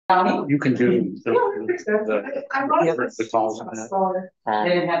You can do the calls on that. They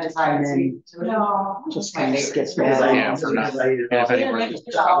didn't have the time to. No. Just kind of skips Yeah, that. for now. Yeah, if anyone,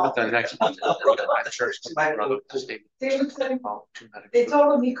 the next one, my church, my brother, David said oh, 2 minutes. they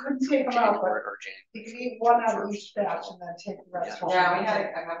told him he couldn't take them out, but Or Jane. he could eat one out of each batch and then take the rest home. Yeah, we had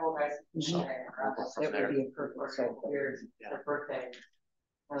a couple guys. That would be a perfect cycle. Years, their birthday.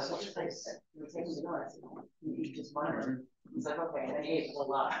 I was just like, you take me to North, you eat just one. He's like, okay, and then he ate a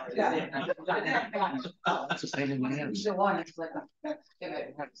lot. That's the same in my hands. The one, it's like, give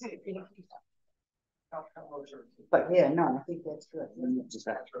it. But yeah, no, I think that's good. Let me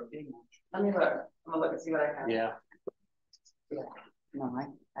look, I'm gonna look and see what I have. Yeah. Yeah, no,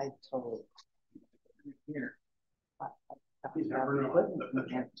 I totally. Here.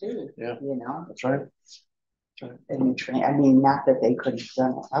 Too, Yeah. you know, That's right. and you train. I mean, not that they couldn't have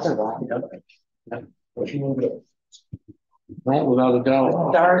done it otherwise. Yeah. But you need it. Well, without a doubt.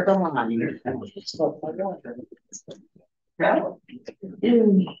 Stars align.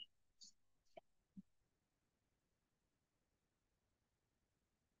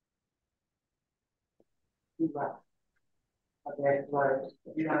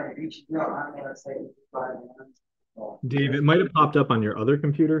 Dave, it might have popped up on your other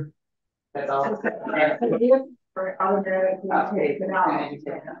computer. That's all. For automatic, Okay, but now.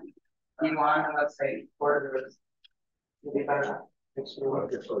 you want on the website, orders. You'll be better. You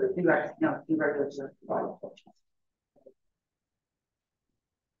register.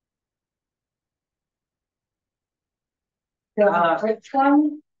 Which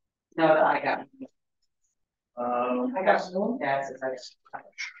one? No, I got. I got moved. Yeah, it's like.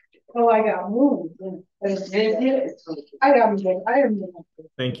 Oh, I got moved. I got moved. I am moved.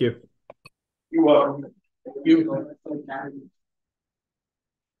 Thank you. You're welcome.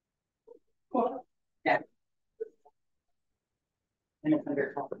 Yeah. And it's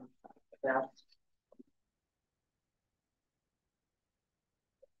under. Yeah.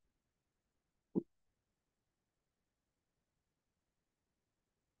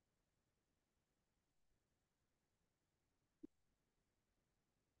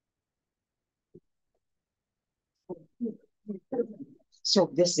 So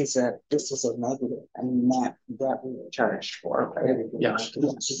this is a negative. I mean, that we were charged for. Right? Yes.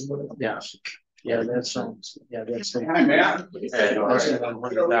 Yes. Yeah, that's that's Hi, man. that's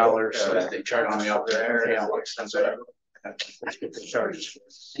 $100 that they charge me up there. Yeah, expensive. Charges.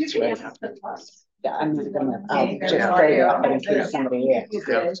 Yeah, I'm not gonna. I'll just say that in case somebody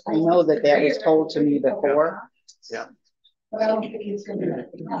asks. I know that was told to me before. Yeah. But I don't think he's gonna do it.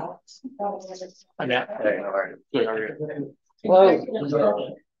 Yeah. Good. How are you? Well,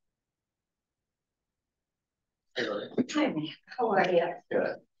 How are you?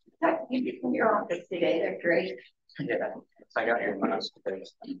 Good. You from your office today, they're great. Yeah, I got your mask.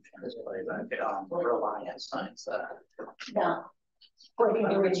 Reliance signs that. No, according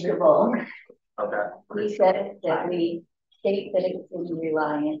to Richard Bull, Okay. he said that we state that it's in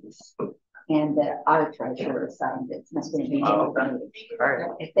Reliance and that our treasurer signed it. It's not going to be. Oh, okay. All right.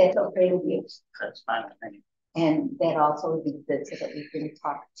 If that's okay with you. That's fine. Thank you. And that also would be good so that we can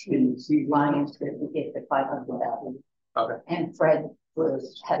talk to Reliance that we get the $500. Okay. And Fred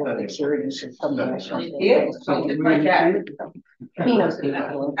was head of security for some of the. Yeah, something like that. He knows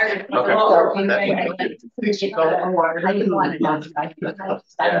people. Okay. I didn't want to know.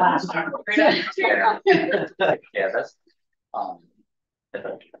 I want to. Yeah, that's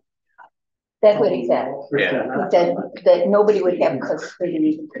That's what he said. yeah. He said that nobody would have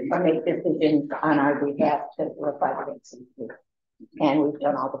custody or make decisions on our behalf because we're a private entity. And we've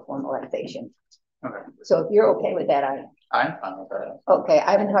done all the formalization. Okay. So if you're okay with that, I'm fine with that. okay.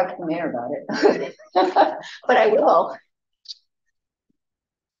 I haven't talked to the mayor about it, but I will.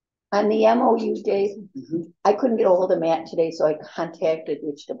 On the MOU, Dave, I couldn't get a hold of Matt today, so I contacted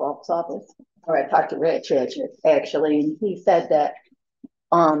Rich DeBalk's office, or I talked to Rich actually, and he said that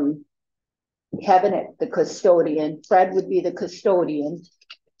having it the custodian, Fred would be the custodian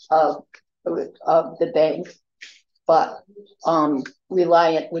of the bank, but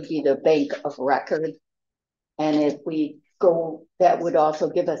Reliant would be the bank of record. And if we go, that would also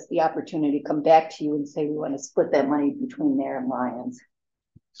give us the opportunity to come back to you and say we want to split that money between there and Lions.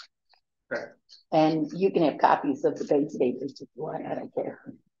 Okay. And you can have copies of the bank statements if you want. I don't care.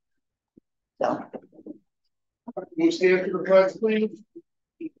 So. We'll stand for the pledge, please.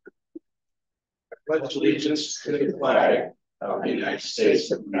 I pledge allegiance to the flag of the United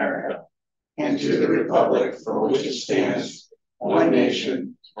States of America and to the republic for which it stands, one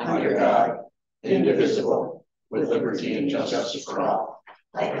nation, under God, indivisible, with liberty and justice for all.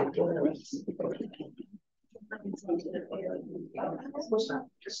 All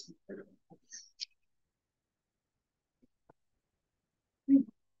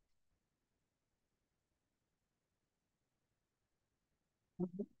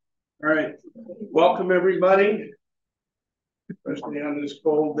right, welcome everybody, especially on this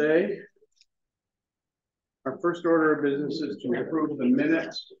cold day. Our first order of business is to approve the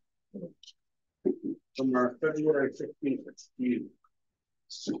minutes from our February 15th meeting.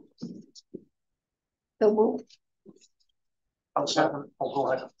 So move. I'll second. I'll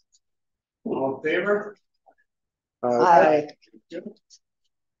go ahead. All in favor? Aye.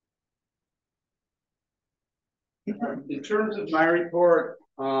 In terms of my report,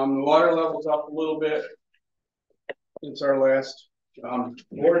 the water level's up a little bit since our last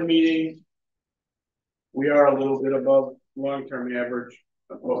board meeting. We are a little bit above long-term average,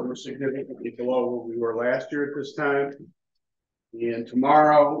 but we're significantly below what we were last year at this time. And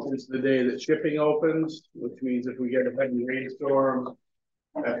tomorrow is the day that shipping opens, which means if we get a heavy rainstorm,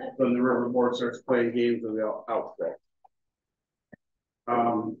 that's when the river board starts playing games with the outfit.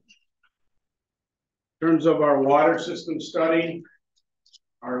 In terms of our water system study,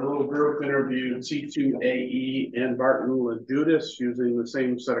 our little group interviewed C2AE and Barton and Judas using the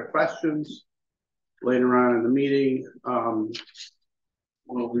same set of questions. Later on in the meeting,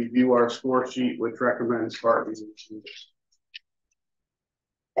 we'll review our score sheet, which recommends Barton and Judas.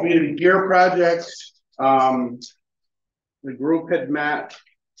 Community gear projects, the group had met,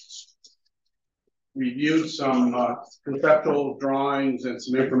 reviewed some conceptual drawings and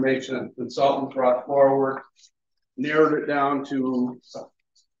some information that the consultant brought forward, narrowed it down to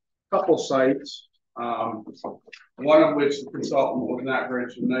a couple sites, one of which the consultant was not very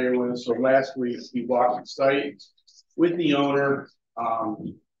familiar with. So last week he walked the site with the owner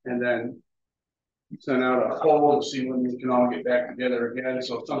and then sent out a poll to see when we can all get back together again.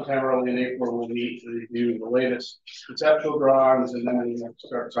 So sometime early in April, we'll meet to review the latest conceptual drawings, and then we'll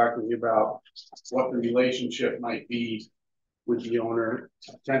start talking about what the relationship might be with the owner,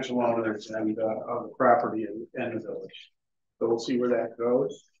 potential owners, and of the property and the village. So we'll see where that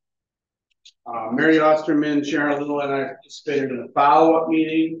goes. Mary Osterman, Sharon Little, and I participated in a follow-up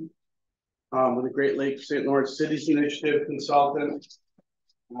meeting with the Great Lakes St. Lawrence Cities Initiative consultant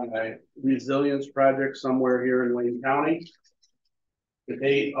on a resilience project somewhere here in Wayne County. To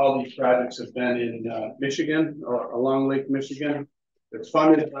date, all these projects have been in Michigan, or along Lake Michigan. It's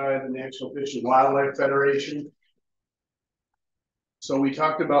funded by the National Fish and Wildlife Federation. So we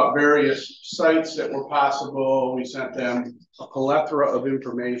talked about various sites that were possible. We sent them a plethora of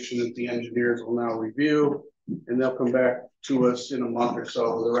information that the engineers will now review, and they'll come back to us in a month or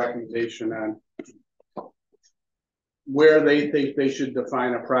so with a recommendation on where they think they should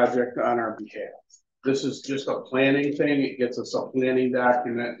define a project on our behalf. This is just a planning thing. It gets us a planning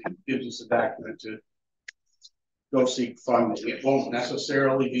document, it gives us a document to go seek funding. It won't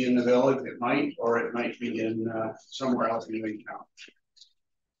necessarily be in the village, it might, or it might be in somewhere else in Wayne County.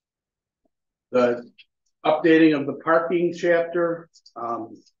 The updating of the parking chapter,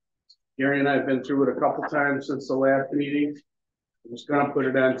 Gary and I have been through it a couple times since the last meeting. I'm just going to put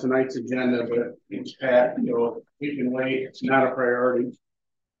it on tonight's agenda, but it's packed, so we can wait. It's not a priority.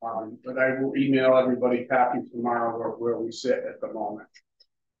 But I will email everybody copies tomorrow where we sit at the moment.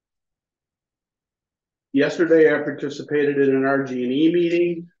 Yesterday, I participated in an RG&E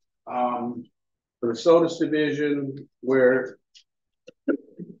meeting for the Sodus division, where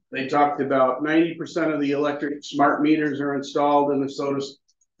they talked about 90% of the electric smart meters are installed in the Sodus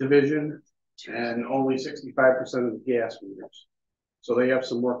division, and only 65% of the gas meters. So they have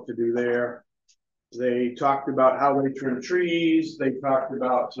some work to do there. They talked about how they trim trees. They talked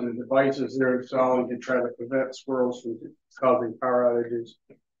about some devices they're installing to try to prevent squirrels from causing power outages,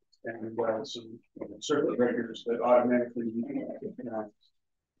 and some circuit breakers that automatically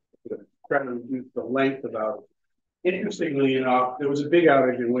try to reduce the length of outage. Interestingly enough, there was a big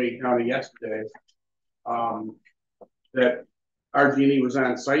outage in Wayne County yesterday that RG&E was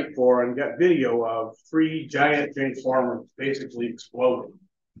on site for, and got video of 3 giant transformers basically exploding.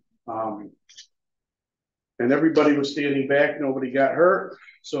 And everybody was standing back, nobody got hurt,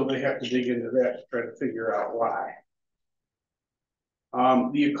 so they have to dig into that to try to figure out why.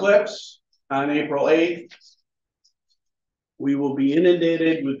 The eclipse on April 8th, we will be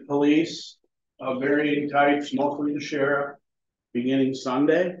inundated with police of varying types, mostly the sheriff, beginning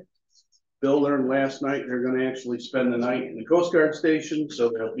Sunday. Bill learned last night they're going to actually spend the night in the Coast Guard station, so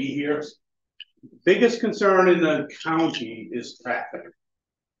they'll be here. Biggest concern in the county is traffic.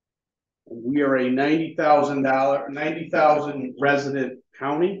 We are a 90,000 resident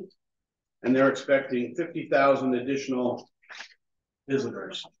county, and they're expecting 50,000 additional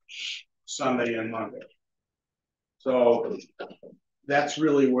visitors Sunday and Monday. So that's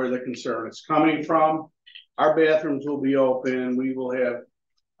really where the concern is coming from. Our bathrooms will be open. We will have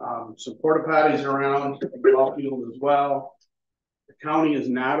some porta potties around the ball field as well. The county is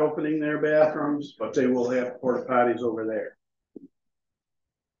not opening their bathrooms, but they will have porta potties over there.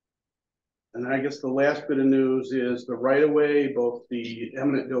 And I guess the last bit of news is the right of way, both the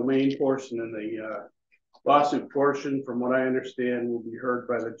eminent domain portion and the lawsuit portion, from what I understand, will be heard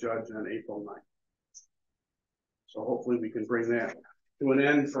by the judge on April 9th. So hopefully we can bring that to an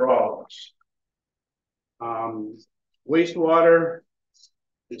end for all of us. Wastewater,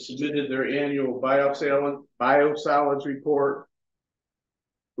 they submitted their annual biosolids report.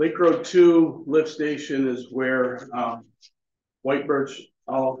 Lake Road 2 lift station is where White Birch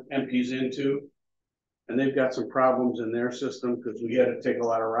all empties into, and they've got some problems in their system because we had to take a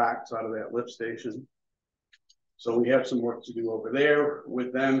lot of rocks out of that lift station. So we have some work to do over there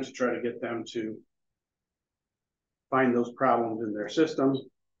with them to try to get them to find those problems in their system.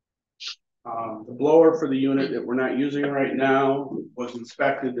 The blower for the unit that we're not using right now was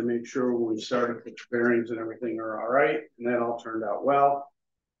inspected to make sure when we started that the bearings and everything are all right, and that all turned out well.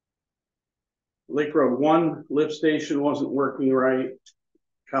 Lake Road 1 lift station wasn't working right.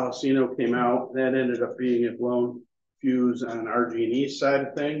 Colicino came out. That ended up being a blown fuse on RG&E side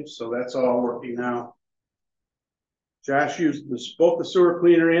of things, so that's all working now. Josh used both the sewer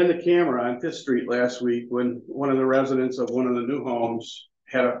cleaner and the camera on 5th Street last week when one of the residents of one of the new homes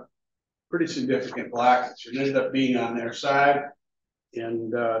had a pretty significant blockage. It ended up being on their side,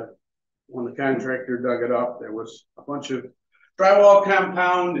 and when the contractor dug it up, there was a bunch of drywall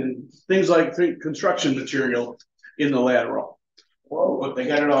compound and things like construction material in the lateral. But they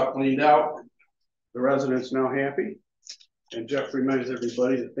got it all cleaned out. The residents now happy, and Jeff reminds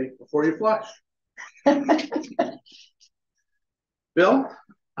everybody to think before you flush. Bill?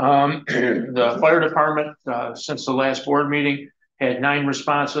 The fire department, since the last board meeting, had 9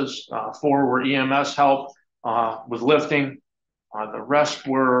 responses. 4 were EMS help with lifting. The rest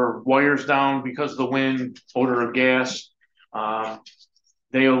were wires down because of the wind, odor of gas.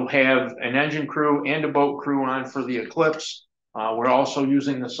 They'll have an engine crew and a boat crew on for the eclipse. We're also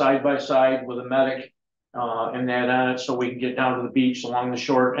using the side-by-side with a medic and that on it, so we can get down to the beach along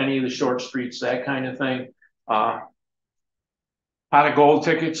the any of the short streets, that kind of thing. Pot of Gold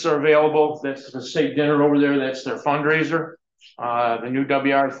tickets are available. That's the state dinner over there. That's their fundraiser. The new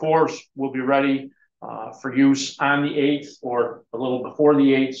WR4s will be ready for use on the 8th or a little before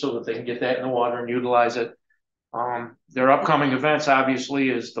the 8th so that they can get that in the water and utilize it. Their upcoming events, obviously,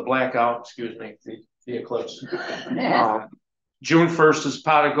 is the blackout, the eclipse. June 1st is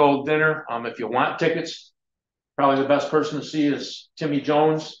Pot of Gold dinner. If you want tickets, probably the best person to see is Timmy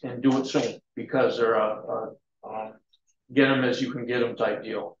Jones, and do it soon because they're get them as you can get them type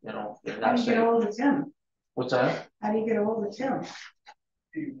deal. You know, How do you get ahold of Tim? What's that? How do you get ahold of Tim?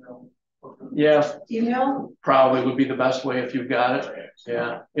 Yeah, Email? probably would be the best way if you've got it.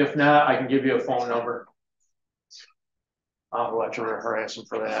 Yeah. If not, I can give you a phone number. I'll let you harass him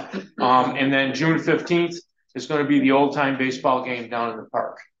for that. And then June 15th is going to be the old time baseball game down in the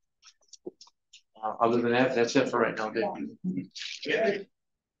park. Other than that, that's it for right now. Yeah.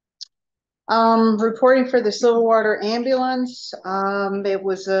 Reporting for the Silverwater ambulance. It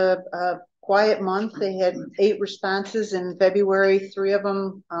was a quiet month. They had 8 responses in February. 3 of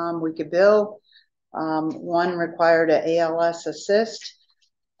them we could bill. 1 required an ALS assist.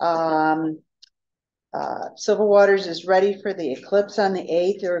 Silverwaters is ready for the eclipse on the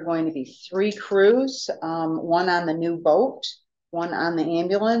 8th. There are going to be 3 crews, 1 on the new boat, 1 on the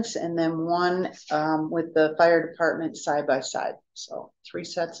ambulance, and then 1 with the fire department side by side. So 3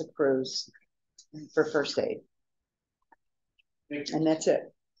 sets of crews for first aid. And that's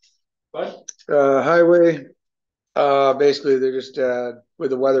it. Highway, basically they're just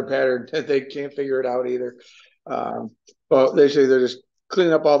with the weather pattern, they can't figure it out either. But they say they're just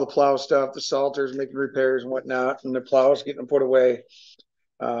cleaning up all the plow stuff, the salters, making repairs and whatnot, and the plows getting them put away.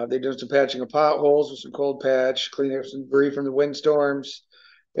 They did some patching of potholes with some cold patch, cleaning up some debris from the windstorms,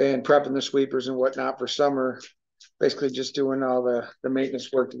 and prepping the sweepers and whatnot for summer. Basically just doing all the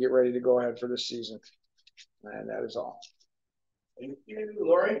maintenance work to get ready to go ahead for this season. And that is all. Thank you,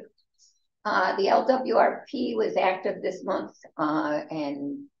 Lori. The LWRP was active this month,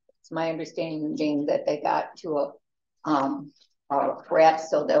 and it's my understanding that they got to a wrap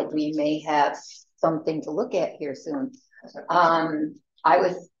so that we may have something to look at here soon. I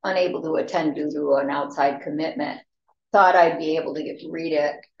was unable to attend due to an outside commitment. Thought I'd be able to read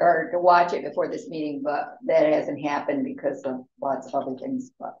it or to watch it before this meeting, but that hasn't happened because of lots of other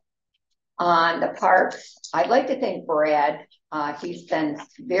things. But on the parks, I'd like to thank Brad. He's been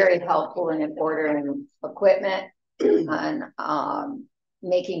very helpful in ordering equipment on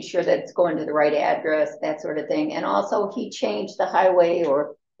making sure that it's going to the right address, that sort of thing. And also he changed the highway,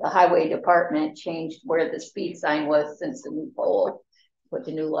 or the highway department changed where the speed sign was since the new pole, put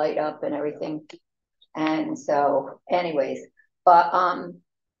the new light up and everything. And so anyways, but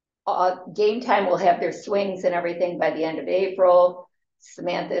Game Time will have their swings and everything by the end of April.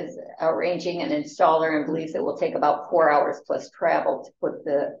 Samantha's arranging an installer and believes it will take about 4 hours plus travel to put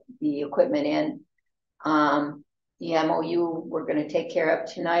the equipment in. The MOU we're going to take care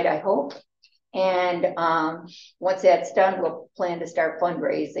of tonight, I hope. And once that's done, we'll plan to start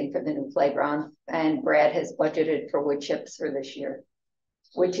fundraising for the new playground. And Brad has budgeted for wood chips for this year,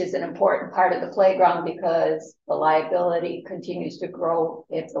 which is an important part of the playground because the liability continues to grow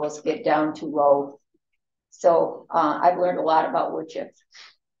if those get down too low. So I've learned a lot about wood chips.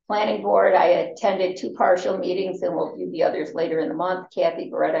 Planning board, I attended 2 partial meetings and we'll view the others later in the month. Kathy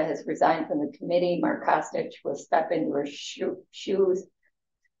Beretta has resigned from the committee. Mark Kostich will step into her shoes.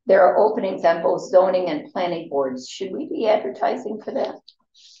 There are openings on both zoning and planning boards. Should we be advertising for that?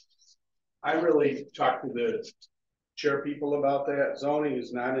 I really talked to the chair people about that. Zoning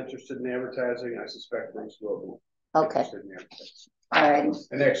is not interested in advertising. I suspect Bruce will be. Okay. All right.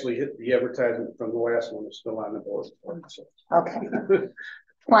 And actually, the advertisement from the last one is still on the board. So. Okay.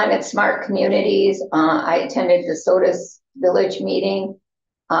 Climate Smart Communities. I attended the Sodus Village meeting.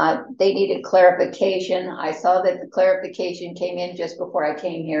 They needed clarification. I saw that the clarification came in just before I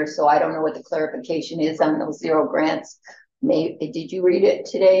came here, so I don't know what the clarification is on those 0 grants. Maybe, did you read it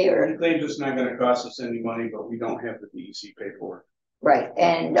today? Or they claim it's not going to cost us any money, but we don't have the DEC paperwork. Right,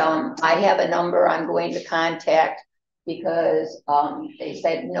 and I have a number I'm going to contact because they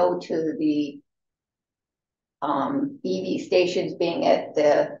said no to the EV stations being at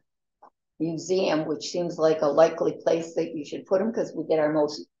the museum, which seems like a likely place that you should put them because we get our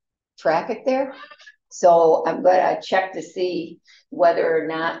most traffic there. So I'm going to check to see whether or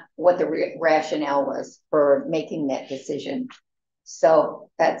not what the rationale was for making that decision. So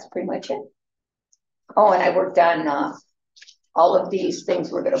that's pretty much it. Oh, and I worked on all of these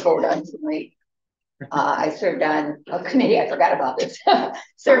things we're going to vote on tonight. I served on a committee, I forgot about this,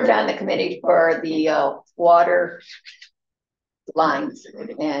 served on the committee for the water lines,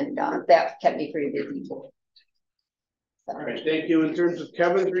 and that kept me pretty busy. So. All right, thank you. In terms of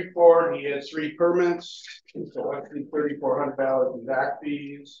Kevin's report, he has 3 permits, collecting $3,400 in dock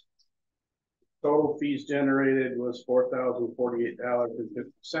fees. Total fees generated was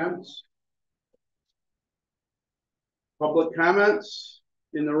 $4,048.50. Public comments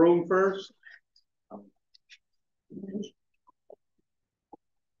in the room first.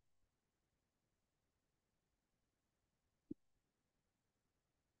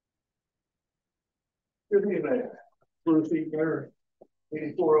 Good evening. Bruce Eager,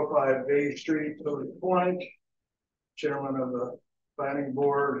 8405 Bay Street, Village Point, Chairman of the Planning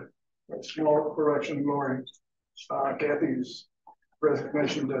Board. Small correction, Lori. Kathy's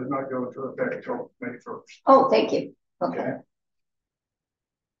resignation does not go into effect until May 1st. Oh, thank you. Okay.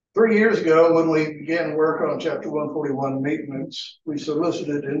 3 years ago, when we began work on Chapter 141 maintenance, we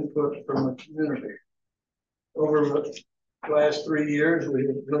solicited input from the community. Over the last 3 years, we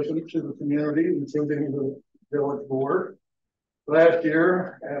have listened to the community, including the village board. Last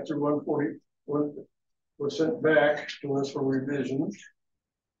year, after 141 was sent back to us for revisions,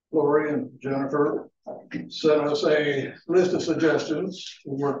 Lori and Jennifer sent us a list of suggestions.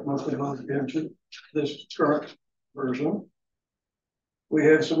 We worked most of those into this current version. We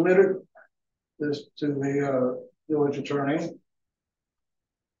had submitted this to the village attorney,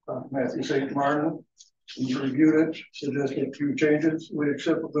 Matthew St. Martin. He reviewed it, suggested a few changes. We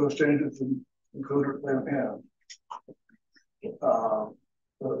accepted those changes and included them in.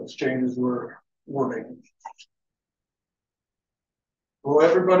 Those changes were wording. Will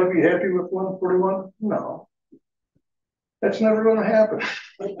everybody be happy with 141? No. That's never going to happen.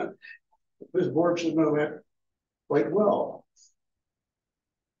 This board should know that quite well.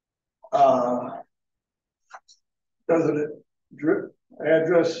 Doesn't it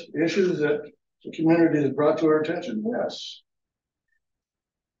address issues that the community has brought to our attention? Yes.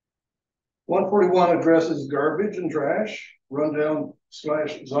 141 addresses garbage and trash, rundown /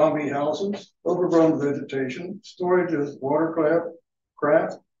 zombie houses, overgrown vegetation, storage of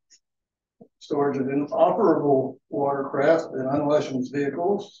watercraft, storage of inoperable watercraft and unlicensed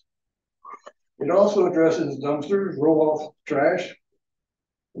vehicles. It also addresses dumpsters, roll-off trash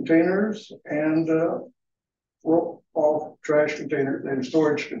containers, and roll-off trash containers and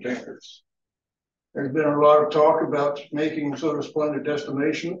storage containers. There's been a lot of talk about making Sodus Point a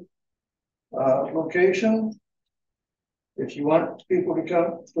destination location. If you want people to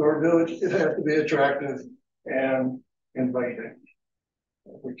come to our village, it has to be attractive. and inviting.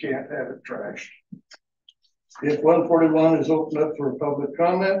 We can't have it trashed. If 141 is opened up for public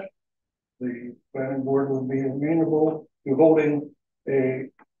comment, the planning board would be amenable to holding a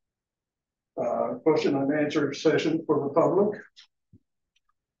question and answer session for the public.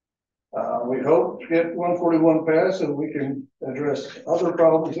 We hope to get 141 passed and we can address other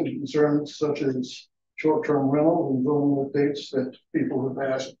problems and concerns such as short-term rental and zoning updates that people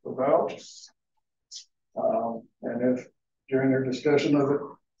have asked about. And if during their discussion of it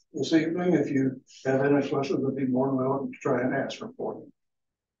this evening, if you have any questions, I'd be more than willing to try and answer for you.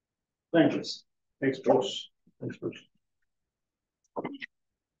 Thank you. Thanks, Bruce. Thanks, Bruce.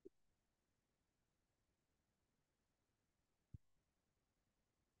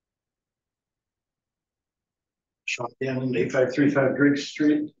 Sean Gannon, 8535 Driggs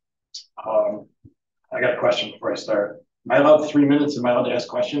Street. I got a question before I start. Am I allowed 3 minutes? Am I allowed to ask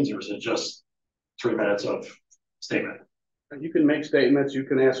questions, or is it just 3 minutes of statement? You can make statements, you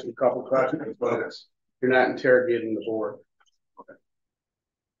can ask a couple questions, but you're not interrogating the board.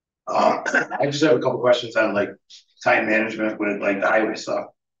 I just have a couple questions on like time management with like the highway stuff.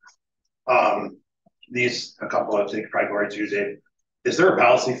 These a couple of things probably go right to you, Dave. Is there a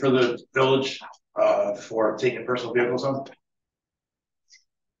policy for the village for taking personal vehicles on?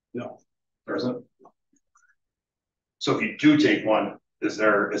 No, there isn't. So if you do take one, is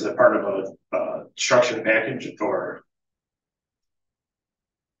it part of a structured package, or?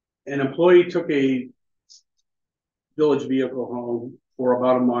 an employee took a village vehicle home for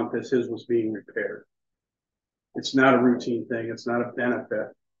about a month as his was being repaired. It's not a routine thing. It's not a benefit.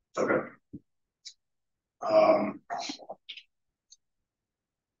 Okay.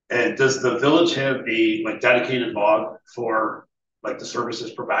 And does the village have a like dedicated log for like the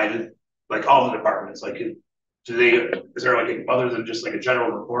services provided, like all the departments? Like, is there like other than just like a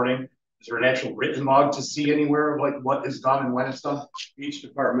general reporting? Is there an actual written log to see anywhere of like what is done and when it's done? Each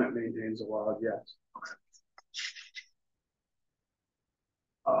department maintains a log, yes.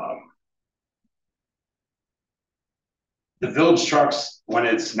 The village trucks, when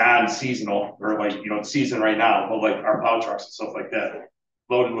it's non-seasonal or like, you know, it's season right now, but like our plow trucks and stuff like that,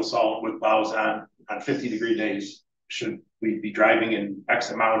 loaded with salt with plows on 50-degree days, should we be driving in X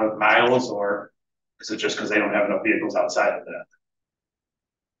amount of miles, or is it just because they don't have enough vehicles outside of that?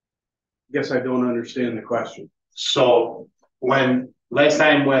 Guess I don't understand the question. So last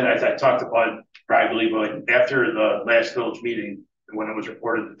time when I talked to Bud privately, but like after the last village meeting, when it was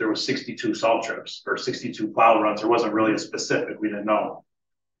reported that there was 62 salt trips or 62 plow runs, there wasn't really a specific, we didn't know.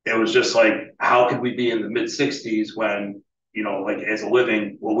 It was just like, how could we be in the mid 60s when, you know, like as a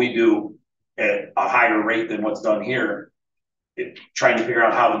living, what we do at a higher rate than what's done here, trying to figure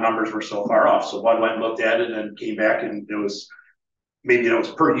out how the numbers were so far off. So Bud went and looked at it and came back, and maybe it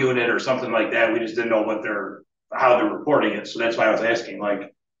was per unit or something like that. We just didn't know how they're reporting it. So that's why I was asking,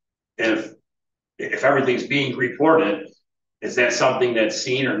 like, if everything's being reported, is that something that's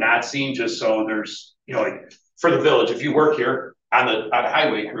seen or not seen? Just so there's, you know, like for the village, if you work here on the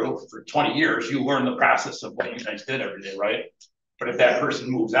highway crew for 20 years, you learn the process of what you guys did every day, right? But if that person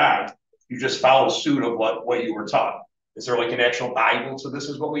moves on, you just follow suit of what you were taught. Is there like an actual Bible to this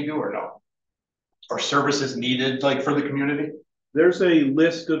is what we do, or no? Or services needed like for the community? There's a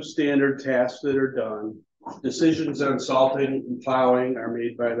list of standard tasks that are done. Decisions on salting and plowing are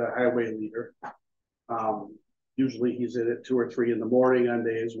made by the highway leader. Usually he's in at 2 or 3 in the morning on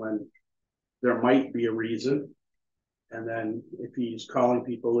days when there might be a reason. And then if he's calling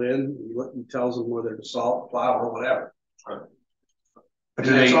people in, he tells them whether to salt, plow, or whatever. But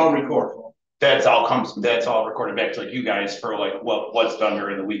that's all recorded. That's all recorded back to like you guys for like what's done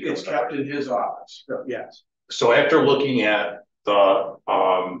during the week. It's kept in his office. Yes. So after looking at the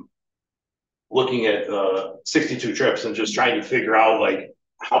 62 trips and just trying to figure out like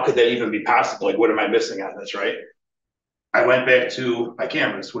how could that even be possible? Like, what am I missing on this, right? I went back to my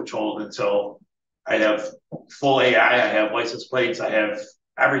cameras, which hold until I have full AI, I have license plates, I have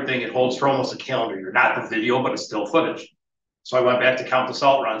everything. It holds for almost a calendar year, not the video, but it's still footage. So I went back to count the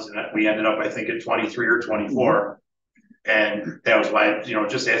salt runs, and we ended up, I think, at 23 or 24. And that was why, you know,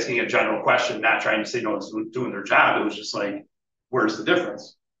 just asking a general question, not trying to say no one's doing their job. It was just like, where's the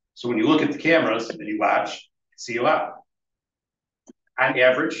difference? So when you look at the cameras and you watch, see a lot. On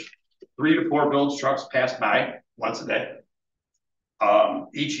average, 3 to 4 village trucks pass by once a day,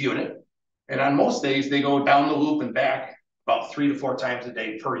 each unit. And on most days, they go down the loop and back about 3 to 4 times a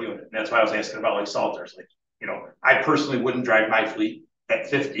day per unit. And that's why I was asking about like salters. Like, you know, I personally wouldn't drive my fleet at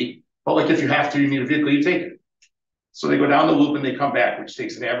 50, but like if you have to, you need a vehicle, you take it. So they go down the loop and they come back, which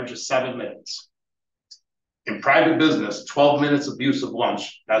takes an average of 7 minutes. In private business, 12 minutes abuse of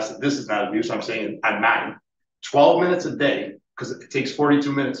lunch. This is not abuse, I'm saying on mine. 12 minutes a day, because it takes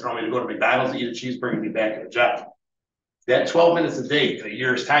 42 minutes normally to go to McDonald's, eat a cheeseburger, and be back at the job. That 12 minutes a day in a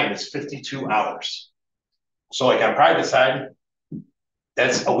year's time is 52 hours. So like on private side,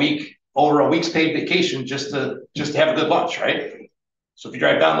 that's a week, over a week's paid vacation just to have a good lunch, right? So if you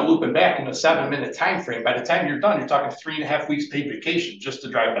drive down the loop and back in a 7-minute time frame, by the time you're done, you're talking 3.5 weeks paid vacation just to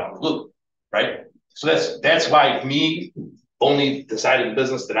drive down the loop, right? So that's why me only deciding the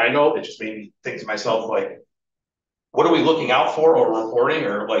business that I know, it just made me think to myself, like, what are we looking out for or reporting?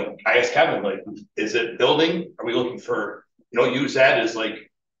 Or like I asked Kevin, like, is it building? Are we looking for, use that as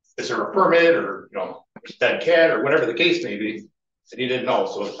like, is there a permit or, dead cat or whatever the case may be? And he didn't know.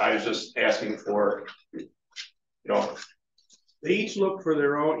 So I was just asking for, They each look for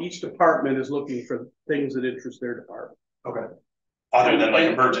their own, each department is looking for things that interest their department. okay. Other than like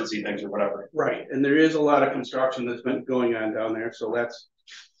emergency things or whatever. Right, and there is a lot of construction that's been going on down there, so that's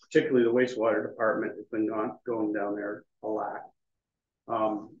particularly the wastewater department has been going down there a lot.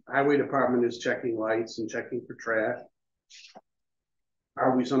 Highway department is checking lights and checking for trash.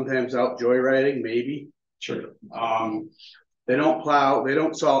 Are we sometimes out joyriding? Maybe. Sure. They don't plow, they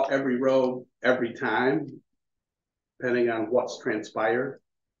don't salt every road every time, depending on what's transpired.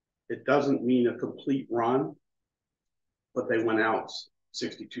 It doesn't mean a complete run, but they went out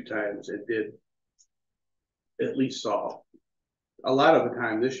 62 times. It did at least salt. A lot of the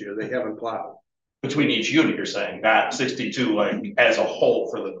time this year, they haven't plowed. Between each unit, you're saying, not 62, like as a whole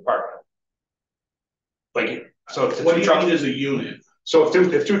for the department. Like, so if what do you mean as a unit? So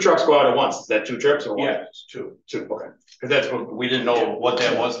if two trucks go out at once, is that 2 trips or what? Yeah, it's two. Two, okay. Because that's what we didn't know what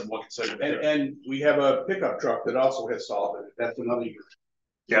that was and what considered it. And we have a pickup truck that also has salt in it. That's another unit.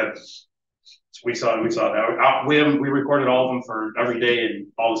 Yeah, we saw that. We recorded all of them for every day and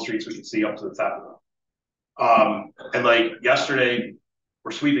all the streets we could see up to the top of them. And like yesterday,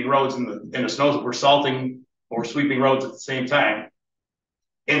 we're sweeping roads in the snow. We're salting or sweeping roads at the same time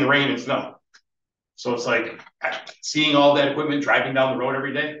in the rain and snow. So it's like seeing all that equipment driving down the road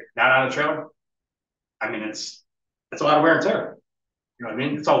every day, not on a trailer. I mean, it's a lot of wear and tear. You know what I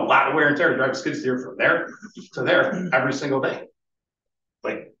mean? It's a lot of wear and tear to drive a skid steer from there to there every single day.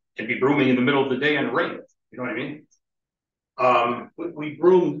 Like it'd be brooming in the middle of the day in the rain. You know what I mean? We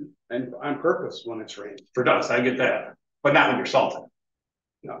broom and on purpose when it's raining. For dust, I get that, but not when you're salting.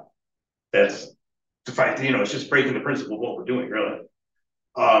 No, that's to find. It's just breaking the principle of what we're doing, really.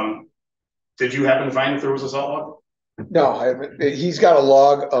 Did you happen to find if there was a salt log? No, I haven't. He's got a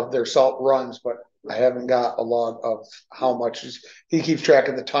log of their salt runs, but I haven't got a log of how much he keeps track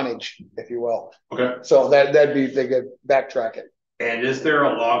of the tonnage, if you will. Okay. So that'd be, they could backtrack it. And is there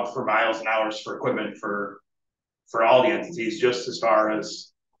a log for miles and hours for equipment for all the entities, just as far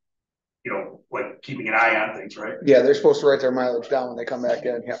as, like keeping an eye on things, right? Yeah, they're supposed to write their mileage down when they come back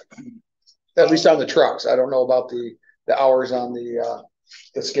in. Yeah. At least on the trucks. I don't know about the hours on the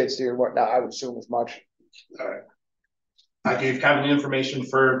skid steer and whatnot. I would assume as much. All right. I gave Kevin the information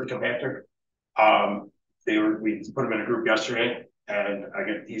for the compactor. We put them in a group yesterday, and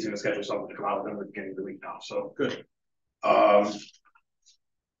he's going to schedule something to come out with them at the beginning of the week now. So good.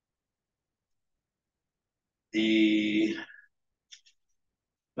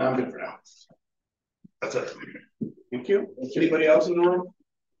 No, I'm good for now. That's it. Thank you. Anybody else in the room?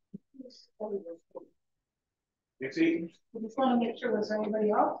 Dixie? I just want to make sure, was there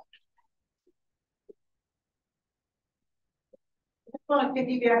anybody else? I just want to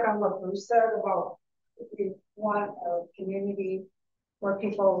piggyback on what Bruce said about if we want a community where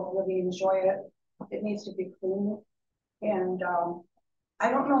people really enjoy it, it needs to be clean. And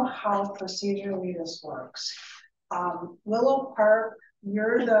I don't know how procedurally this works. Willow Park,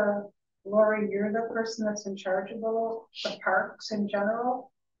 Lori, you're the person that's in charge of the parks in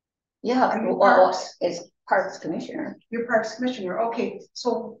general? Yeah, well, it's Parks Commissioner. You're Parks Commissioner, okay.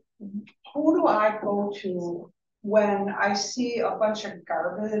 So who do I go to when I see a bunch of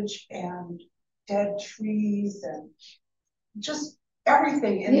garbage and dead trees and just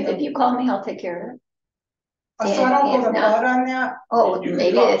everything? If you call me, I'll take care of it. So I don't go to blood on that? Oh,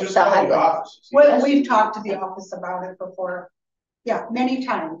 maybe it's the highway. Well, we've talked to the office about it before. Yeah, many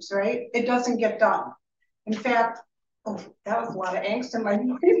times, right? It doesn't get done. In fact, that was a lot of angst in my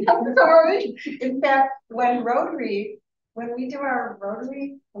mind. I'm sorry. In fact, when we do our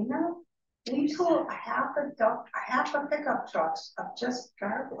Rotary cleanup, we pull a half a pickup trucks of just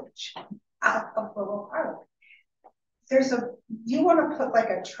garbage out of Willow Park. You want to put like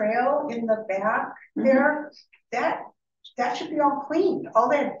a trail in the back there, that should be all cleaned. All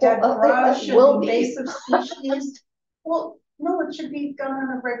that dead brush and invasive species. Well, no, it should be done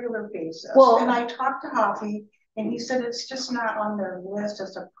on a regular basis. Well, and I talked to Hoppy, and he said it's just not on their list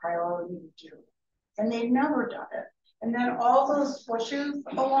as a priority to do. and they've never done it. And then all those bushes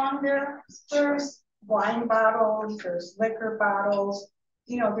along there, there's wine bottles, there's liquor bottles,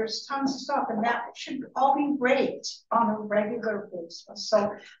 you know, there's tons of stuff, and that should all be raked on a regular basis.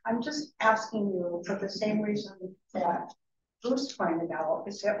 So I'm just asking you for the same reason that Bruce pointed out,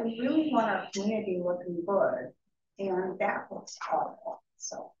 is that we really want our community looking good, and that looks awful.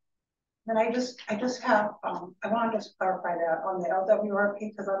 So, and I just have, I want to just clarify that on the LWRP,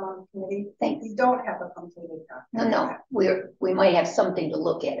 because I'm on the committee. Thanks. We don't have a completed document. No, we might have something to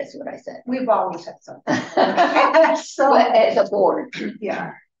look at, is what I said. We've always had something. So But as a board.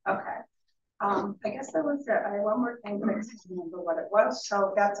 yeah, okay. I guess that was it. I had one more thing, but I can't remember what it was.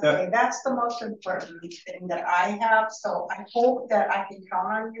 So that's okay. That's the most important thing that I have. So I hope that I can count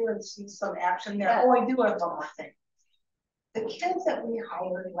on you and see some action there. Oh, I do have one more thing. The kid that we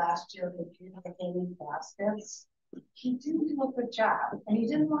hired last year to do the gaming baskets, he didn't do a good job, and he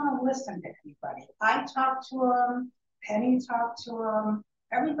didn't want to listen to anybody. I talked to him, Penny talked to him,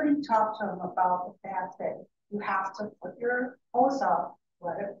 everybody talked to him about the fact that you have to put your hose up,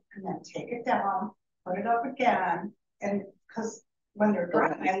 let it, and then take it down, put it up again, and because when they're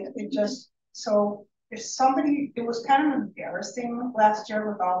dry, it just, so if somebody, it was kind of embarrassing last year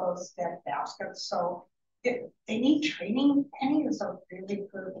with all those stacked baskets, so if they need training, Penny is a really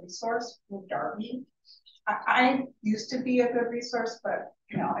good resource with Darby. I used to be a good resource, but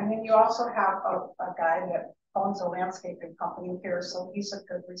you know, and then you also have a guy that owns a landscaping company here, so he's a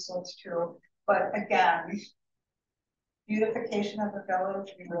good resource too. But again, beautification of the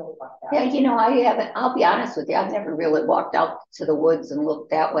village, we really want that. Yeah, you know, I haven't, I'll be honest with you, I've never really walked out to the woods and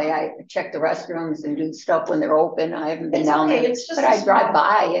looked that way. I check the restrooms and do stuff when they're open. I haven't been down there, but I drive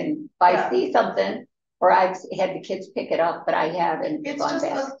by, and if I see something, or I've had the kids pick it up, but I haven't. It's just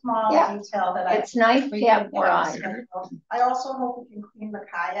a small detail that it's nice to have more eyes. I also hope we can clean the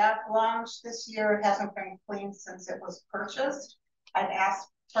kayak lounge this year. It hasn't been cleaned since it was purchased. I've asked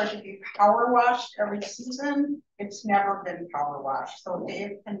for it to be power washed every season. It's never been power washed. So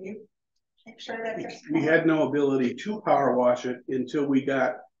Dave, can you make sure that we had no ability to power wash it until we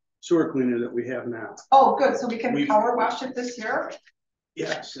got sewer cleaner that we have now. Oh, good. So we can power wash it this year?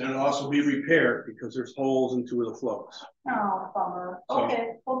 Yes, and it'll also be repaired because there's holes in 2 of the floats. Oh, bummer. Okay,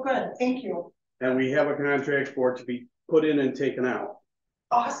 well, good. Thank you. And we have a contract for it to be put in and taken out.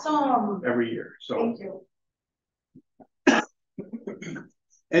 Awesome. Every year. So thank you.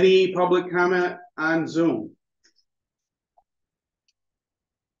 Any public comment on Zoom?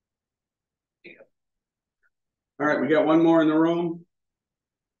 All right, we got one more in the room.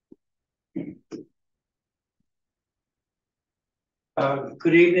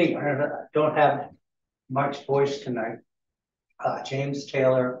 Good evening. I don't have much voice tonight. James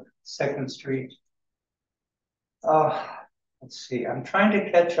Taylor, 2nd Street. Let's see. I'm trying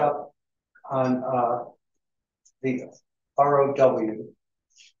to catch up on the ROW.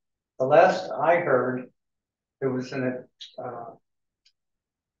 The last I heard, there was an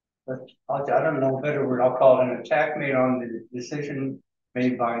I don't know a better word. I'll call it an attack made on the decision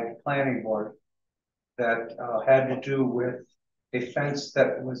made by the planning board that had to do with a fence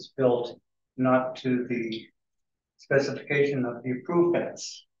that was built not to the specification of the approved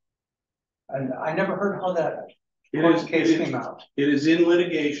fence. And I never heard how that case came out. It is in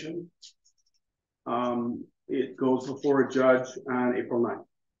litigation. It goes before a judge on April 9th.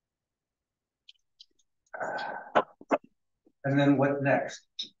 And then what next?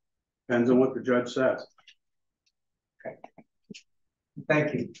 Depends on what the judge says. Okay.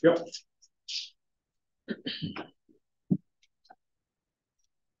 Thank you. Yep.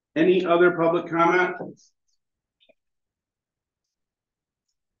 Any other public comment?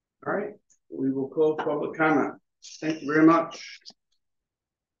 All right, we will close public comment. Thank you very much.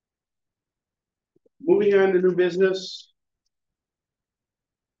 Moving on to new business.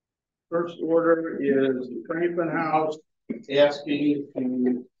 First order is the Franklin House asking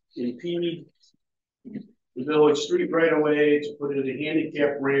to impede the village street right away to put in a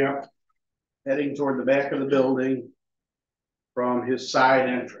handicap ramp heading toward the back of the building from his side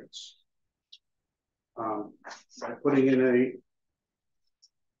entrance. By putting in a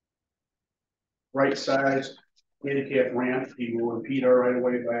right size handicap ramp, he will impede our right of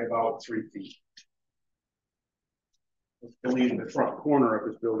way by about 3 feet. I believe the front corner of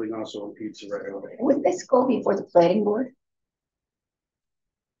his building also impedes the right of way. Would this go before the planning board?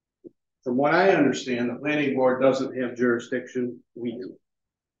 From what I understand, the planning board doesn't have jurisdiction. We do.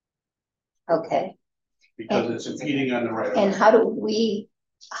 Okay. Because it's impeding on the right of way. And how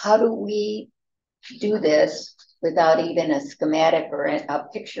do we do this without even a schematic or a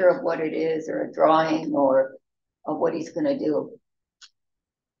picture of what it is, or a drawing, or of what he's going to do?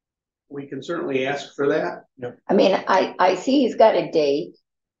 we can certainly ask for that. I mean, I see he's got a date.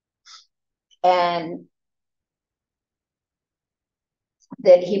 And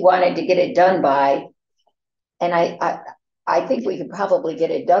that he wanted to get it done by. And I think we could probably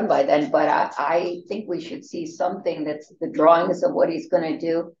get it done by then, but I think we should see something that's the drawings of what he's gonna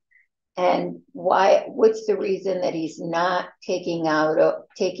do. And what's the reason that he's not taking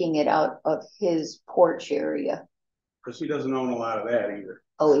it out of his porch area? Because he doesn't own a lot of that either.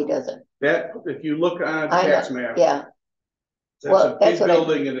 Oh, he doesn't. That, if you look on a I tax know, map. yeah. That's Well, a that's big what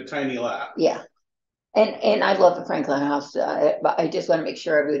building and a tiny lot. Yeah. And I love the Franklin house, but I just want to make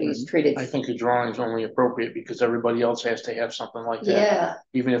sure everybody's treated. I think a drawing is only appropriate because everybody else has to have something like that. Yeah,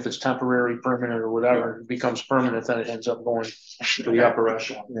 Even if it's temporary, permanent, or whatever, it becomes permanent, then it ends up going to the upper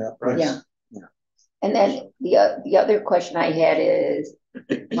echelon. Yeah. Right? yeah. And then the other question I had is,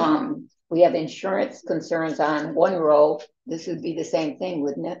 we have insurance concerns on one row. This would be the same thing,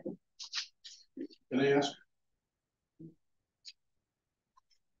 wouldn't it? Can I ask?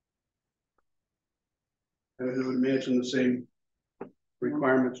 I would imagine the same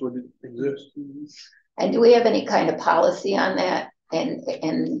requirements would exist. And do we have any kind of policy on that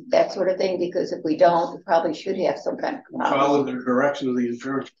and that sort of thing? Because if we don't, we probably should have some kind of policy. Follow the direction of the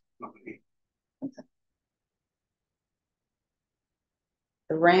insurance company.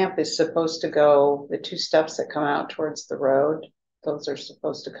 The ramp is supposed to go, the 2 steps that come out towards the road, those are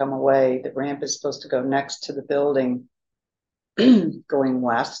supposed to come away. The ramp is supposed to go next to the building, going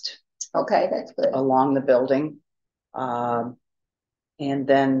west. Okay, that's good. Along the building. And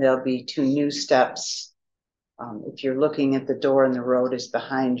then there'll be 2 new steps. If you're looking at the door and the road is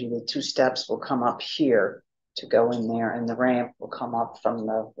behind you, the 2 steps will come up here to go in there, and the ramp will come up from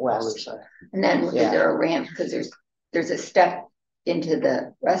the west side. And then is there a ramp? Because there's a step into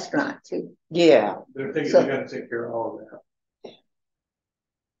the restaurant too. Yeah. They're thinking they gotta take care of all of that.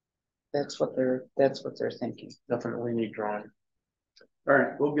 That's what they're thinking. Definitely need drawing. All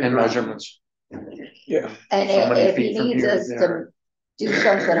right, we'll get And drawing. measurements. Yeah. And So many if he feet from needs here to us to there. do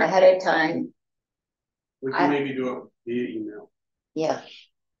something ahead of time, We can maybe do it via email. yeah.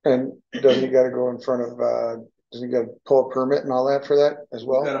 And does he gotta go in front of, does he gotta pull a permit and all that for that as You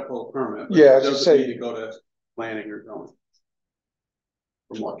well? gotta pull a permit. But Yeah, it as you doesn't say- need to go to planning or zoning.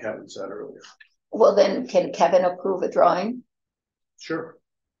 From what Kevin said earlier. Well, then can Kevin approve a drawing? Sure.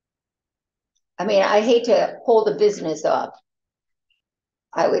 I mean, I hate to hold a business up.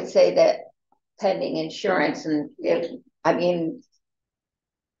 I would say that pending insurance and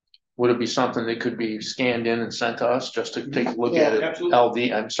Would it be something that could be scanned in and sent to us just to take a look Yeah. at it? Absolutely.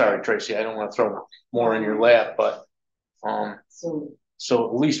 LD, I'm sorry, Tracy, I don't want to throw more in your lap, but, so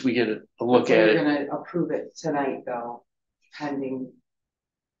at least we get a look So at you're it. gonna approve it tonight though, pending.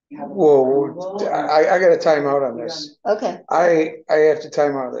 Whoa, I got a timeout on this. okay, I have to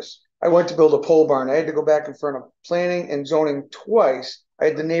time out of this. I went to build a pole barn. I had to go back in front of planning and zoning twice. I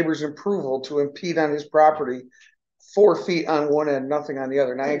had the neighbor's approval to impede on his property 4 feet on one end, nothing on the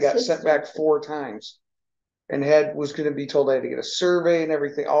other. And I got sent back 4 times. And was gonna be told I had to get a survey and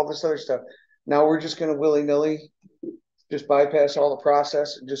everything, all this other stuff. Now we're just gonna willy-nilly just bypass all the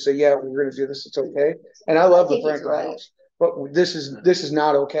process and just say, yeah, we're gonna do this, it's okay. And I love the think he's Franklin right. house, but this is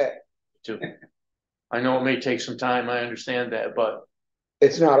not okay. Too. I know it may take some time, I understand that, but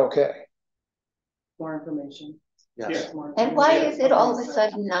It's not okay. More information. yes. and why is it all of a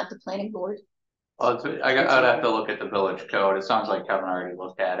sudden not the planning board? Well, I'd have to look at the village code. It sounds like Kevin already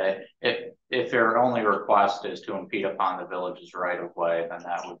looked at it. If your only request is to impede upon the village's right of way, then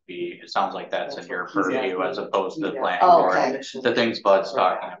that would be, it sounds like that's in your purview as opposed to the planning Oh, board. okay. The things Bud's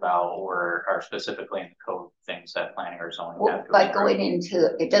talking about are specifically in the code, things that planning or zoning Well, have to. by approve. going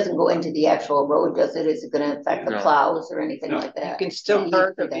into, it doesn't go into the actual road, does it? Is it gonna affect the No. plows or anything No. like You that? can still You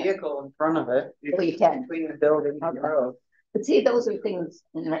park do a that. vehicle in front of it Well, you can, between the building and the road. but see, those are things,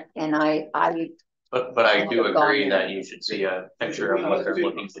 and I But I do agree that you should see a picture of what they're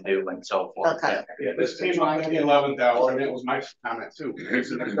looking to do and so forth. Okay. Yeah, this came up at the 11th hour and it was my comment too. This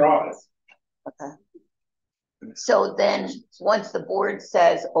is the drawing. Okay. So then, once the board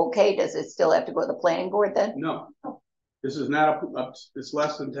says, okay, does it still have to go to the planning board then? No, this is not it's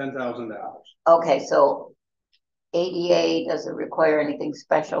less than $10,000. Okay, so ADA doesn't require anything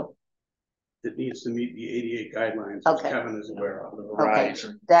special. It needs to meet the ADA guidelines, Okay. as Kevin is aware of. Okay, Rise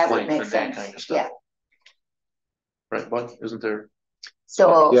and that would length make and that sense, kind of stuff. yeah. Right, Bud, isn't there?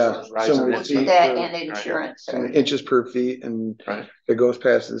 So Yeah, Rise so and many length. feet that per- and insurance, so many inches per feet, and Right. if it goes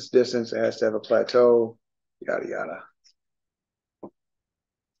past this distance, it has to have a plateau, yada, yada.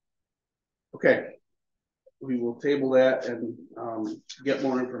 Okay. We will table that and get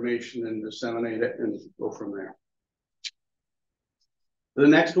more information and disseminate it and go from there. The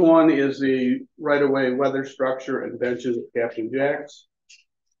next one is the right-of-way weather structure and benches at Captain Jack's.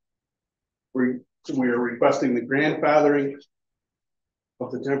 We are requesting the grandfathering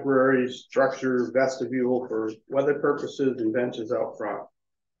of the temporary structure vestibule for weather purposes and benches out front.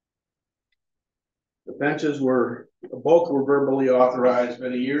 The benches both were verbally authorized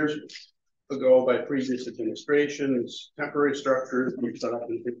many years ago by previous administrations. Temporary structures we've set up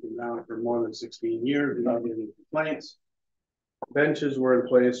and taken down for more than 16 years without any complaints. Benches were in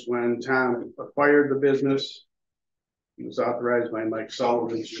place when Tom acquired the business. He was authorized by Mike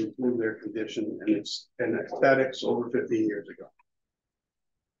Sullivan to improve their condition and aesthetics over 15 years ago.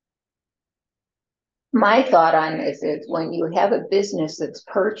 My thought on this is when you have a business that's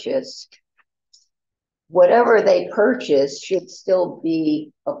purchased, whatever they purchase should still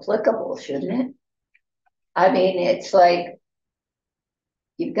be applicable, shouldn't it? I mean, it's like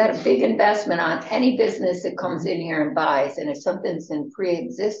you've got a big investment on any business that comes in here and buys, and if something's in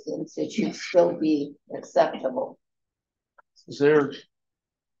pre-existence, it should still be acceptable. Is there,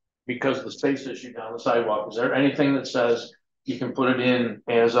 because of the space issue down the sidewalk, is there anything that says you can put it in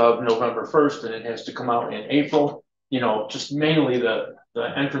as of November 1st and it has to come out in April? You know, just mainly the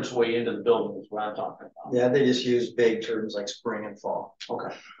entranceway into the building is what I'm talking about. Yeah, they just use vague terms like spring and fall.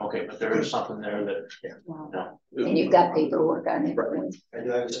 Okay, but there is something there that, No. And you've got paperwork on it. I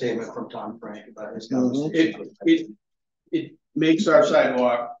do have a statement from Tom Frank about his It makes our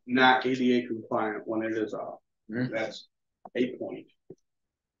sidewalk not ADA compliant when it is off. That's a point.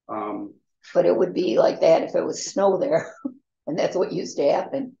 But it would be like that if it was snow there, and that's what used to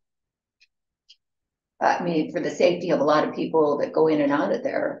happen. I mean, for the safety of a lot of people that go in and out of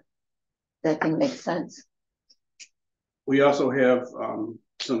there, that can make sense. We also have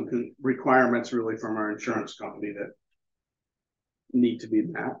some requirements really from our insurance company that need to be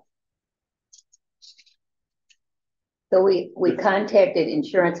met. So we contacted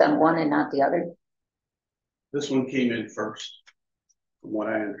insurance on one and not the other? This one came in first, from what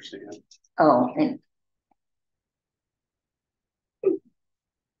I understand. Oh, and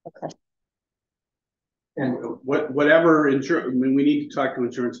okay. And whatever insurance, I mean, we need to talk to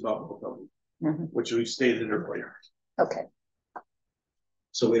insurance about both of them, which we stated earlier. Okay.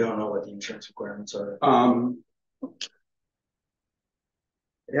 So we don't know what the insurance requirements are.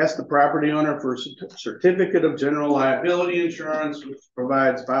 It asks the property owner for a certificate of general liability insurance, which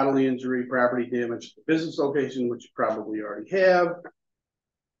provides bodily injury, property damage to the business location, which you probably already have.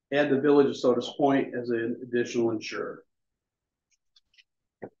 Add the village of Sodus Point as an additional insurer.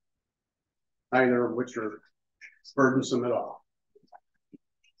 Neither of which are burdensome at all.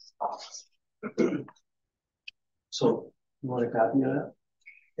 So you want a copy of that?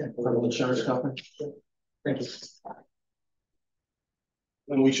 Yeah, from the insurance company? Thank you.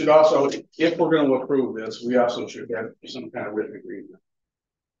 And we should also, if we're going to approve this, we also should have some kind of written agreement.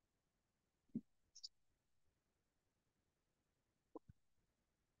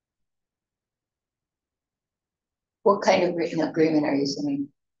 What kind of written agreement are you saying?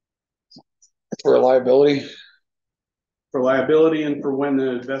 For liability. For liability and for when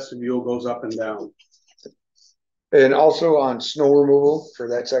the vestibule goes up and down. And also on snow removal for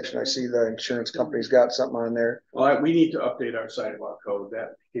that section, I see the insurance company's got something on there. Well, we need to update our sidewalk code.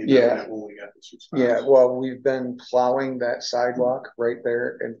 That came Yeah. when we got this response. Yeah, well, we've been plowing that sidewalk right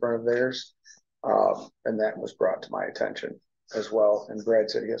there in front of theirs. And that was brought to my attention as well. And Brad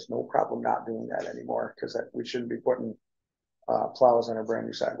said he has no problem not doing that anymore because we shouldn't be putting plows on a brand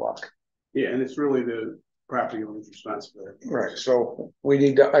new sidewalk. Yeah, and it's really the property owner's responsibility. Right, so we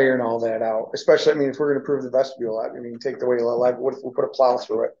need to iron all that out, especially, I mean, if we're gonna approve the vestibule, I mean, take the way of life, what if we put a plow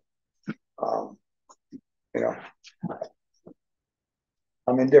through it? You know.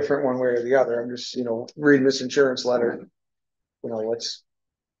 I'm indifferent one way or the other, I'm just, you know, reading this insurance letter. You know,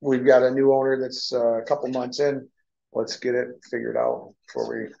 we've got a new owner that's a couple months in, let's get it figured out before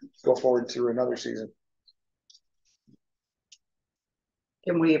we go forward to another season.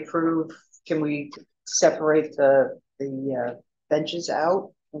 Can we separate the benches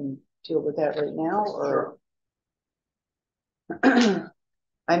out and deal with that right now, or?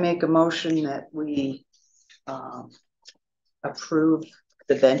 I make a motion that we approve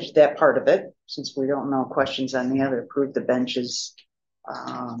the bench, that part of it, since we don't know questions on the other, approve the benches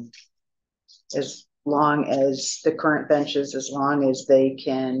as long as the current benches, as long as they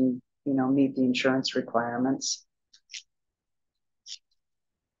can, you know, meet the insurance requirements.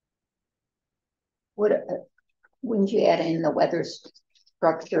 Wouldn't you add in the weather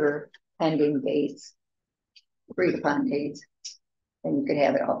structure pending dates, agreed upon dates, and you could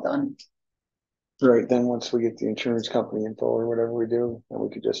have it all done? Right, then once we get the insurance company info or whatever we do, then we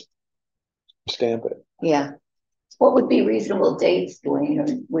could just stamp it. Yeah. What would be reasonable dates, Dwayne, or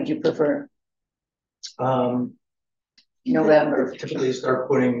would you prefer November? Typically start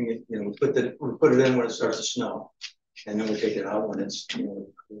putting, we put it in when it starts to snow. And then we take it out when it's,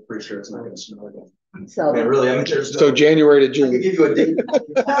 we're pretty sure it's not gonna snow again. So, Really, there's So January to I can June. give you a date.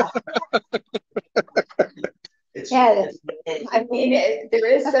 yeah, I mean, there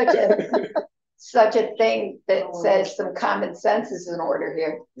is such a thing that says some common sense is in order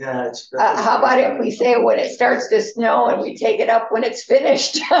here. Yeah, it's. How about if we say when it starts to snow and we take it up when it's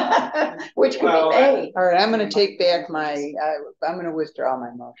finished, which could be May. All right, I'm gonna take back I'm gonna withdraw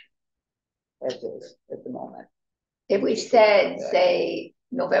my motion. As is at the moment. If we said, say,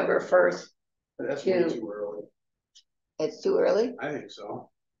 November 1st, That's way too early. it's too early? I think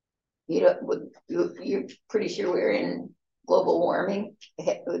so. You're pretty sure we're in global warming?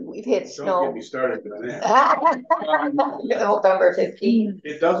 We've hit Don't snow. get me started on that. November 15th.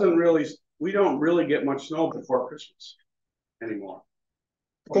 It doesn't really, we don't really get much snow before Christmas anymore.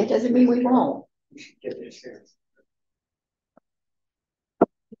 That doesn't mean we won't.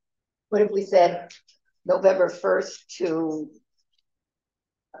 What if we said November 1st to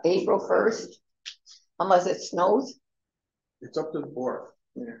April 1st, unless it snows? It's up to the board.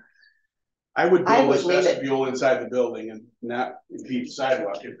 Yeah. I would build this vestibule inside the building and not impede the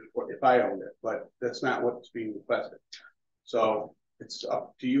sidewalk if I owned it, but that's not what's being requested. So it's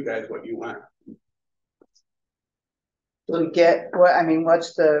up to you guys what you want. We get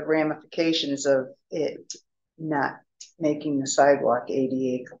what's the ramifications of it not making the sidewalk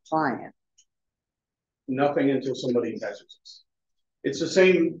ADA compliant? Nothing until somebody catches us. It's the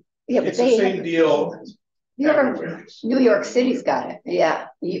same. Yeah, it's the same deal. New York City's got it. Yeah,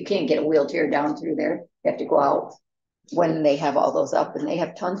 you can't get a wheelchair down through there. You have to go out when they have all those up, and they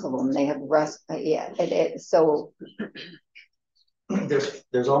have tons of them. They have rest. Yeah, so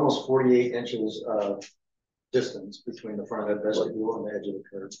there's almost 48 inches of distance between the front of that vestibule and the edge of the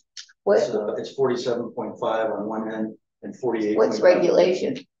curb. It's 47.5 on one end and 48. What's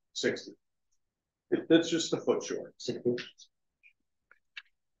regulation? 60. That's just a foot short. 60.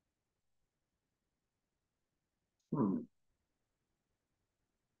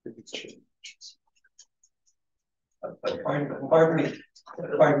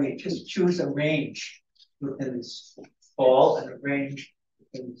 Pardon me, just choose a range within this fall and a range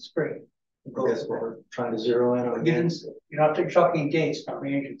in the spring. That's what we're trying to zero in on. You're not talking dates, not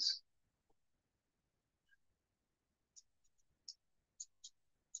ranges.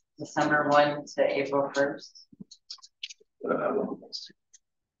 December 1 to April 1st.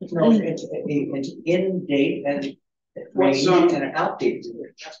 No, it's an in date and range and an out date.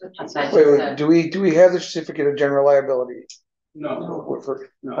 Wait, do we have the certificate of general liability? No.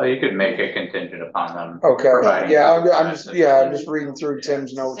 Oh, you could make it contingent upon them. Okay. providing Yeah, the I'm just reading through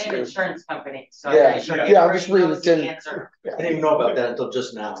Tim's notes. Same insurance company. So Yeah, I'm sure I'm just reading Tim. I didn't even know about that until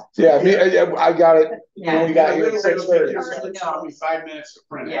just now. Yeah, I got it. Yeah. We got here at 6:30. It took me 5 minutes to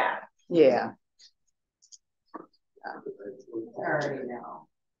print it. Yeah. Yeah. I already know.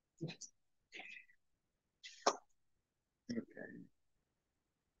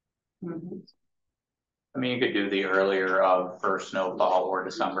 I mean, you could do the earlier of first snowfall or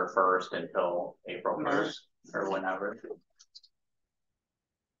December 1st until April 1st or whenever.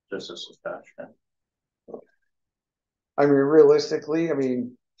 Just a suggestion. I mean, realistically,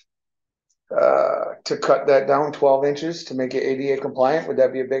 to cut that down 12 inches to make it ADA compliant, would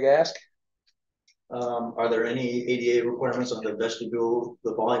that be a big ask? Are there any ADA requirements on the vestibule,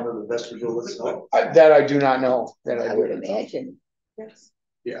 the volume of the vestibule itself? That I do not know. I would imagine.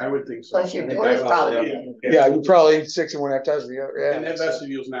 Yeah, I would think so. Plus your door is probably. Yeah, you probably 61 times the other. And Yeah. that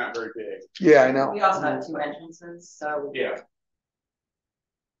vestibule's not very big. Yeah, I know. We also have 2 entrances, so Yeah.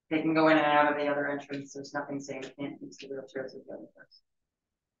 they can go in and out of the other entrance. There's nothing saying they can't use the wheelchairs at the other first.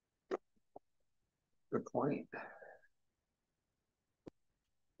 Good point.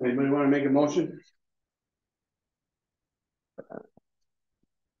 Anybody want to make a motion?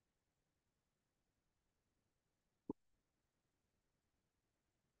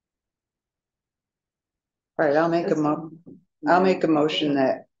 All right, I'll make a motion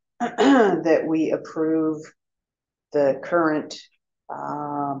that that we approve the current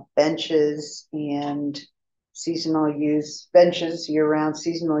benches and seasonal use benches, year-round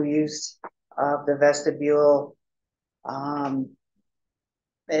seasonal use of the vestibule at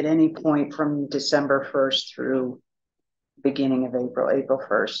any point from December 1st through beginning of April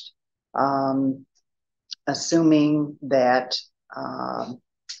 1st. Assuming that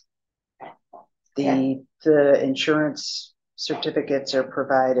the insurance certificates are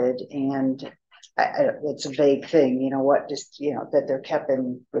provided, and it's a vague thing, that they're kept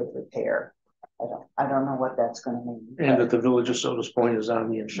in good repair. I don't know what that's gonna mean. And that the village of Sodus Point is on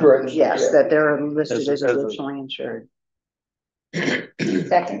the insurance. Yes, that they're listed as As a- additionally insured.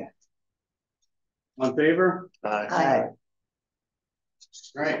 Second. On favor? Aye.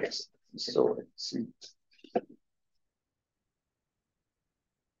 Right. So, see.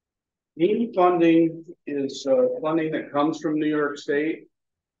 AIM funding is funding that comes from New York State.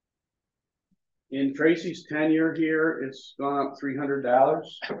 In Tracy's tenure here, it's gone up $300.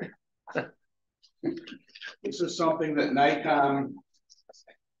 This is something that NICOM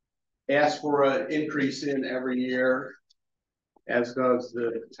asks for an increase in every year, as does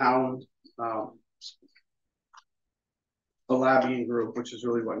the town, the lobbying group, which is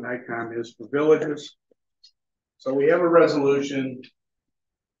really what NICOM is for villages. So we have a resolution.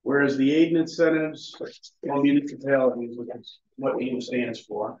 Whereas the aid and incentives on municipalities, which is what AIM stands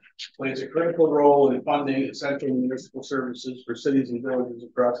for, plays a critical role in funding essential municipal services for cities and villages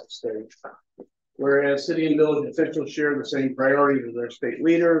across the state. Whereas city and village officials share the same priorities as their state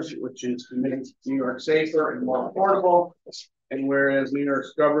leaders, which is to make New York safer and more affordable. And whereas New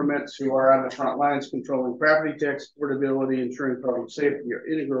York's governments who are on the front lines controlling property tax affordability, ensuring public safety are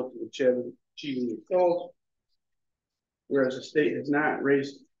integral to achieving these goals. Whereas the state has not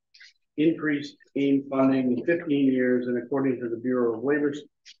increased AIM funding in 15 years, and according to the Bureau of Labor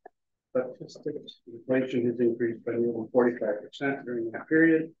Statistics, inflation has increased by more than 45% during that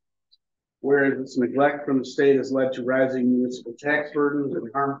period. Whereas its neglect from the state has led to rising municipal tax burdens and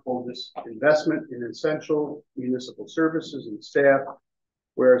harmful disinvestment in essential municipal services and staff.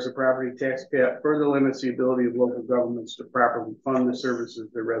 Whereas the property tax cap further limits the ability of local governments to properly fund the services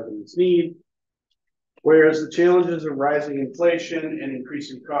their residents need. Whereas the challenges of rising inflation and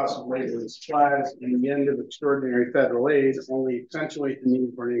increasing costs of labor and supplies and the end of extraordinary federal aid only accentuate the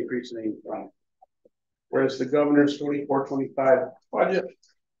need for an increase in AIM funding. Whereas the governor's 24-25 budget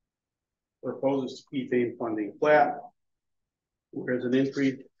proposes to keep AIM funding flat, whereas an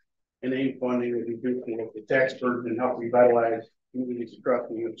increase in AIM funding would reduce the local tax burden and help revitalize communities across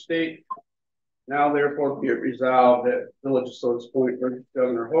the New York State. Now, therefore, be it resolved that Village of Sodus Point urges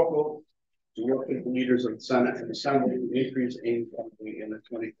Governor Hochul to work with the leaders of the Senate and Assembly to increase AIM funding in the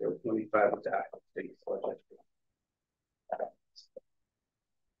 24-25 adopted state budget.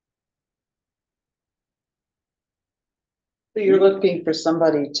 So you're looking for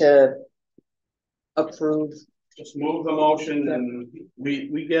somebody to approve? Just move the motion, and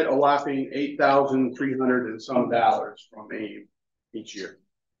we get a whopping $8,300 and some dollars from AIM each year.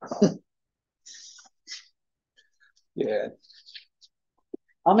 Yeah.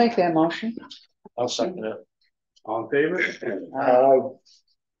 I'll make that motion. I'll second it. All in favor?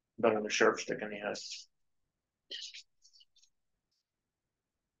 Better than the sheriff stick in the head.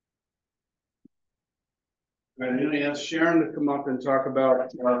 I'm going to ask Sharon to come up and talk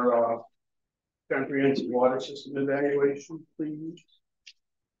about our comprehensive water system evaluation, please.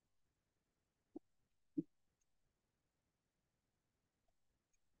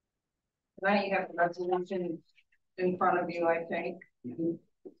 Now you have the resolution in front of you, I think,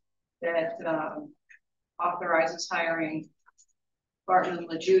 that authorizes hiring Barton and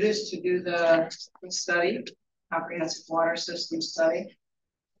LaJudas to do the study, comprehensive water system study.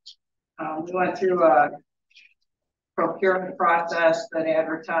 We went through a procurement process that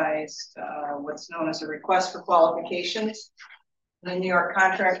advertised what's known as a request for qualifications in the New York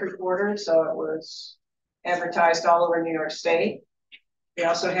Contract Reporter, so it was advertised all over New York State. We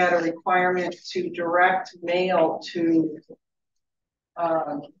also had a requirement to direct mail to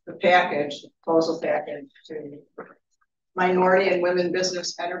the package, the proposal package, to minority and women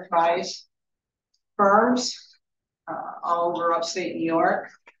business enterprise firms all over upstate New York.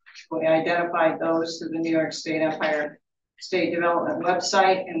 We identified those through the New York State Empire State Development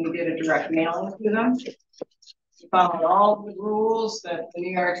website, and we did a direct mailing to them. We followed all the rules that the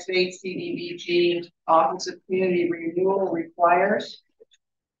New York State CDBG Office of Community Renewal requires.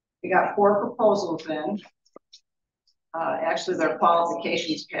 We got 4 proposals in. Actually, they're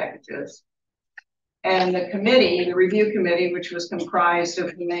qualifications packages. And the committee, the review committee, which was comprised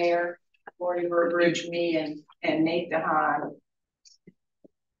of the mayor, Gordy Burbridge, me, and Nate DeHaan,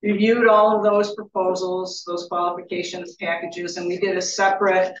 reviewed all of those proposals, those qualifications packages, and we did a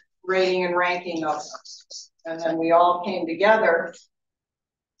separate rating and ranking of them. And then we all came together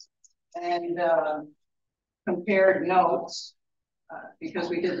and compared notes because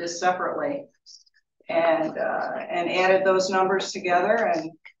we did this separately, and added those numbers together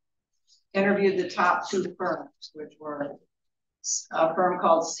and interviewed the top 2 firms, which were a firm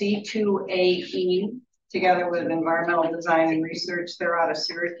called C2AE, together with Environmental Design and Research. They're out of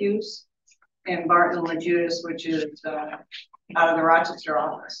Syracuse, and Barton and LaJudas, which is out of the Rochester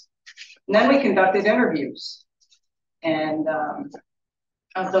office. And then we conducted interviews and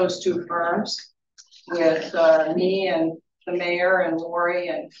of those two firms with me and the mayor and Lori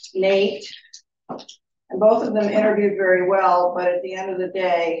and Nate. And both of them interviewed very well, but at the end of the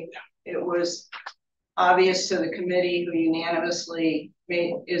day, it was obvious to the committee who unanimously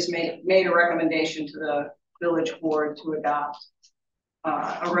made a recommendation to the village board to adopt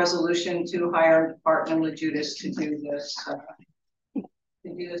a resolution to hire Barton and LaJudas to do this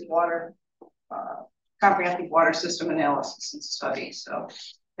water comprehensive water system analysis and study. So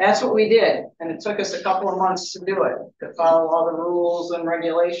that's what we did, and it took us a couple of months to do it, to follow all the rules and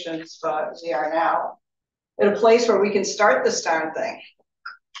regulations, but we are now at a place where we can start this darn thing.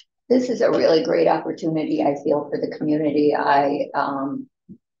 This is a really great opportunity, I feel, for the community. I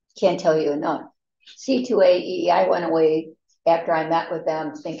can't tell you enough. C2A I went away after I met with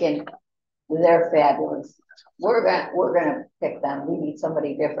them thinking they're fabulous. We're gonna pick them. We need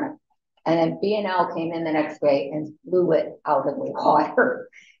somebody different. And then B&L came in the next day and blew it out of the water.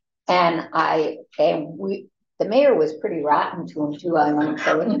 And the mayor was pretty rotten to him too, I might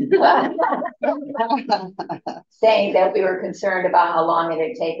say. Saying that we were concerned about how long it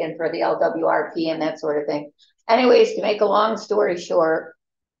had taken for the LWRP and that sort of thing. Anyways, to make a long story short,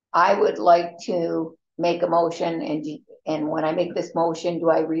 I would like to make a motion, and when I make this motion, do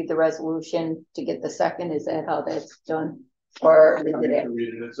I read the resolution to get the second? Is that how that's done? Or is it?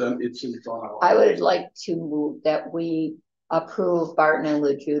 I would like to move that we approve Barton and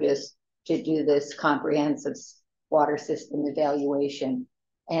LaJudas to do this comprehensive water system evaluation.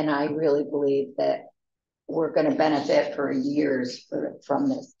 And I really believe that we're going to benefit for years from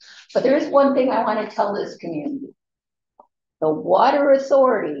this. But there is one thing I want to tell this community. The Water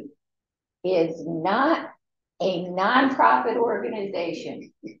Authority is not a nonprofit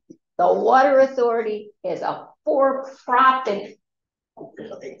organization. The Water Authority is a for-profit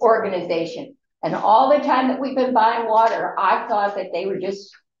organization. And all the time that we've been buying water, I thought that they were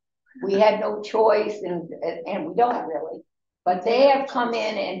we had no choice, and we don't really. But they have come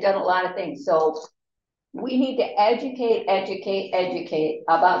in and done a lot of things. So we need to educate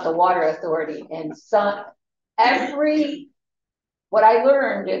about the Water Authority. And what I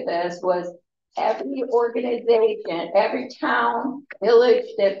learned in this was every organization, every town, village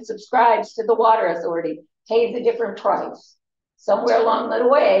that subscribes to the Water Authority pays a different price. Somewhere along the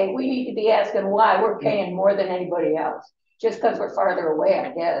way, we need to be asking why we're paying more than anybody else. Just because we're farther away,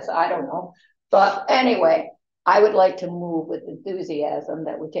 I guess. I don't know. But anyway, I would like to move with enthusiasm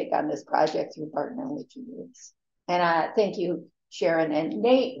that we take on this project through Barton and LaJudas. And thank you, Sharon. And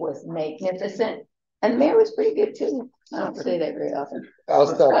Nate was magnificent. And the mayor was pretty good too. I don't say that very often.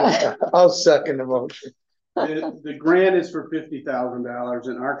 I'll second the motion. The grant is for $50,000,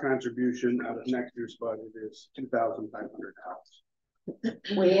 and our contribution out of next year's budget is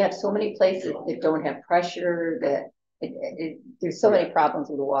 $2,500. We have so many places that don't have pressure, that there's so many problems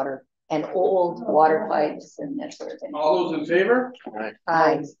with the water and old water pipes and that sort of thing. All those in favor?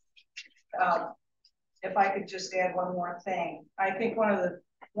 Aye. If I could just add one more thing, I think one of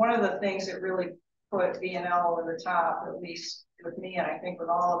the things that really put B&L over the top, at least with me, and I think with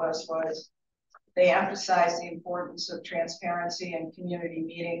all of us, was they emphasized the importance of transparency and community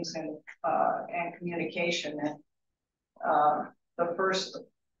meetings and communication. And the first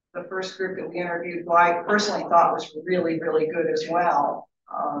group that we interviewed, who I personally thought was really, really good as well,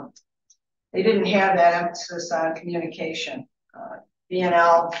 they didn't have that emphasis on communication.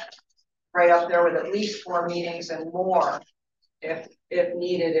 B&L right up there with at least 4 meetings and more if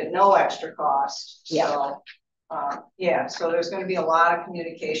needed at no extra cost. Yeah. So, so there's going to be a lot of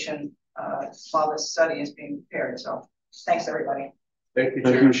communication while this study is being prepared. So thanks, everybody. Thank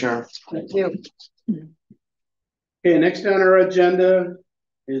you, Sharon. Thank you. Okay, next on our agenda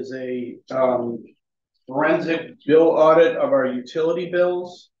is a forensic bill audit of our utility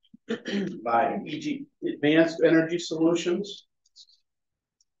bills by Advanced Energy Solutions.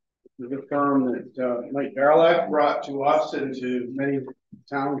 The firm that Mike Garlock brought to us and to many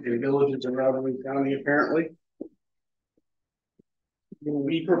towns and villages around Lee County, apparently.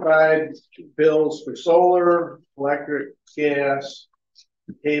 We provide bills for solar, electric, gas,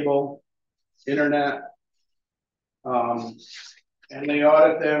 cable, internet. And they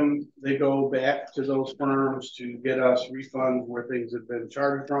audit them. They go back to those firms to get us refunds where things have been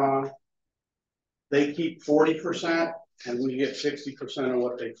charged wrong. They keep 40% and we get 60% of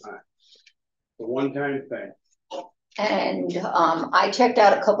what they find. A one-time thing. And I checked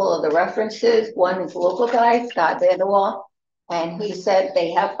out a couple of the references. One is a local guy, Scott Vanderwall, and he said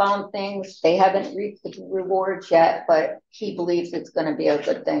they have found things. They haven't reaped the rewards yet, but he believes it's going to be a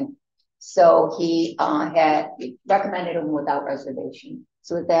good thing. So he had recommended them without reservation.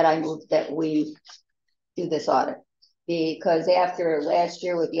 So with that, I move that we do this audit. Because after last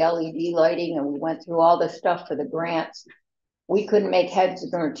year with the LED lighting and we went through all the stuff for the grants, we couldn't make heads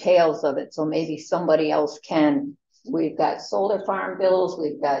or tails of it, so maybe somebody else can. We've got solar farm bills,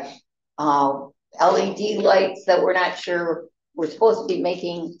 we've got LED lights that we're not sure we're supposed to be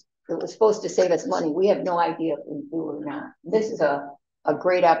making, it was supposed to save us money. We have no idea if we do or not. This is a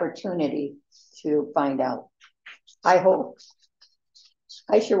great opportunity to find out. I hope.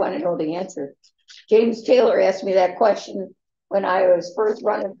 I sure want to know the answer. James Taylor asked me that question when I was first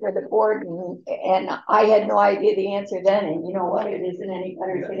running for the board, and I had no idea the answer then. And you know what? It isn't any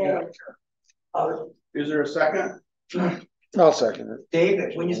better today. Is there a second? I'll second it.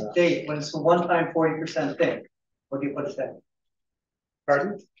 David, when it's a one-time 40% thing, what is that?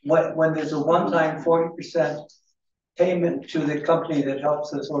 Pardon? When there's a one-time 40% payment to the company that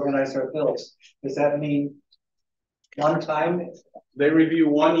helps us organize our bills, does that mean one time? They review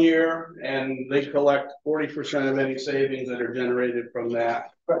 1 year and they collect 40% of any savings that are generated from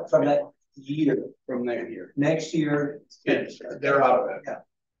that. From that year. From that year. Next year. They're out of it. Yeah.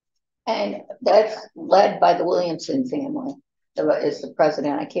 And that's led by the Williamson family. Is the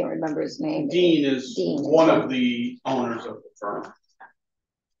president? I can't remember his name. Dean is one of the owners of the firm.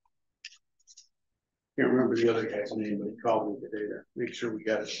 Can't remember the other guy's name, but he called me today to make sure we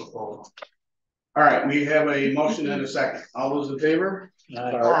got his proposal. All right, we have a motion and a second. All those in favor?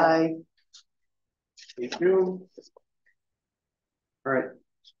 Aye. Thank you. All right,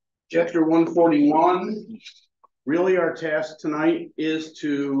 chapter 141. Really, our task tonight is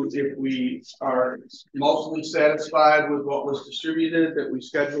to, if we are mostly satisfied with what was distributed, that we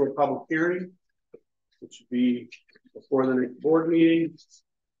schedule a public hearing, which would be before the next board meeting.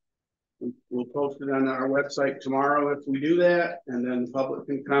 We'll post it on our website tomorrow if we do that, and then the public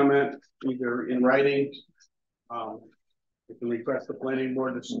can comment either in writing. We can request the planning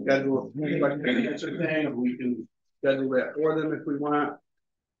board to schedule a question and answer thing, or we can schedule that for them if we want.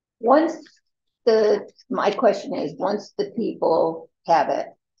 My question is, once the people have it,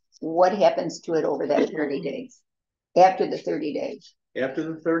 what happens to it over that 30 days? After the 30 days? After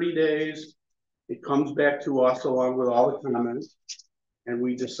the 30 days, it comes back to us along with all the comments, and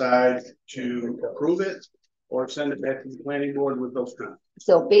we decide to approve it or send it back to the planning board with those comments.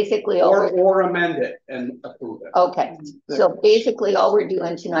 So basically, or amend it and approve it. Okay, so basically all we're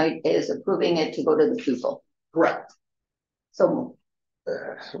doing tonight is approving it to go to the people. Correct. So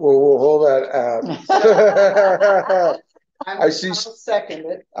we'll hold that out. I see stuff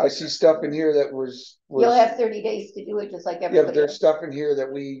in here that was you'll have 30 days to do it just like everybody. Yeah, but there's stuff in here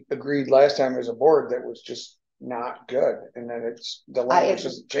that we agreed last time as a board that was just not good, and then the language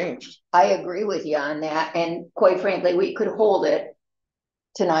has changed. I agree with you on that, and quite frankly, we could hold it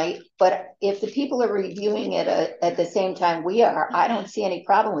tonight, but if the people are reviewing it at the same time we are, I don't see any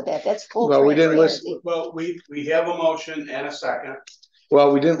problem with that. That's full. Well, we didn't listen. Well, we have a motion and a second.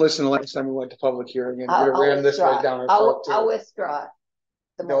 Well, we didn't listen the last time we went to public hearing, and we ran this right down our throat too. I'll withdraw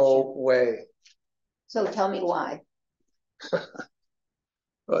the motion. No way. So tell me why.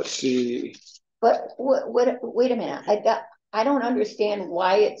 Let's see. But wait a minute. I don't understand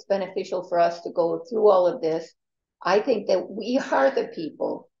why it's beneficial for us to go through all of this. I think that we are the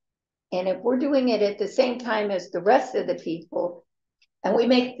people, and if we're doing it at the same time as the rest of the people, and we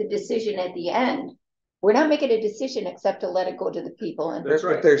make the decision at the end, we're not making a decision except to let it go to the people. And that's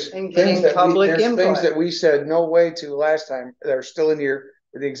right. There's things that we said no way to last time that are still in here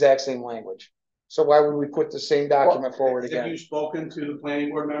with the exact same language. So why would we put the same document forward again? Have you spoken to the planning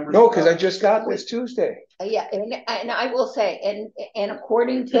board members? No, because I just got this Tuesday. Yeah, and I will say, and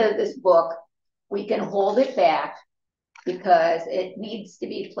according to this book, we can hold it back because it needs to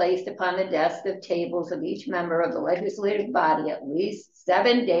be placed upon the desks of tables of each member of the legislative body at least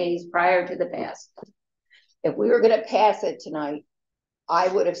 7 days prior to the pass. If we were going to pass it tonight, I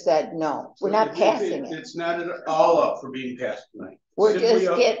would have said no. We're not passing it. It's not at all up for being passed tonight. We're just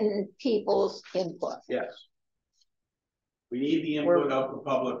getting people's input. Yes. We need the input of the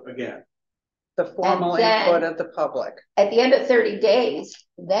public again. The formal input of the public. At the end of 30 days,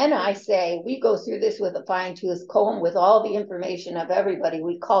 then I say we go through this with a fine-tooth comb with all the information of everybody.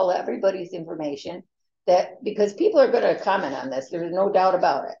 We call everybody's information because people are going to comment on this. There's no doubt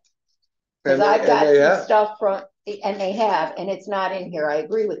about it. Because I've got some stuff from, and they have, and it's not in here. I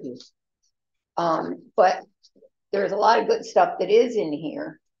agree with you. But there's a lot of good stuff that is in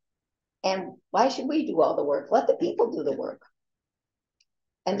here. And why should we do all the work? Let the people do the work.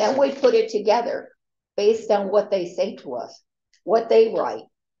 And then we put it together based on what they say to us, what they write.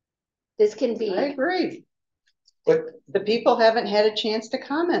 This can be. I agree. The people haven't had a chance to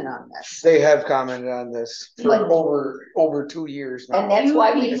comment on this. They have commented on this for But- over 2 years now. And that's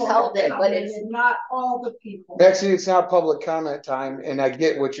why we People held it, but have it's, not all the people. Actually, it's not public comment time, and I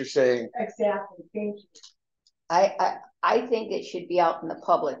get what you're saying. Exactly, thank you. I think it should be out in the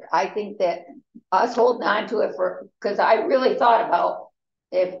public. I think that us holding on to it because I really thought about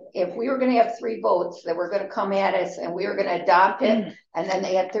if we were gonna have 3 votes that were gonna come at us and we were gonna adopt it, and then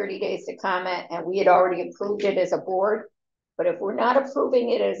they had 30 days to comment, and we had already approved it as a board. But if we're not approving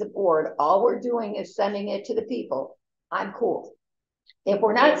it as a board, all we're doing is sending it to the people, I'm cool. If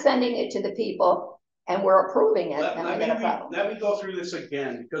we're not sending it to the people and we're approving it, then I got a problem. Let me go through this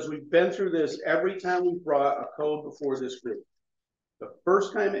again, because we've been through this every time we brought a code before this group. The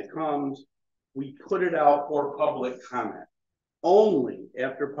first time it comes, we put it out for public comment. Only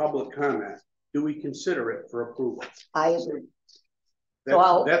after public comment do we consider it for approval. I agree.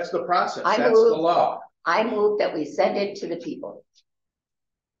 So That's the process, I that's the law. I move that we send it to the people.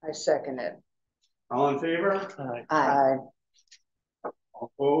 I second it. All in favor? Aye.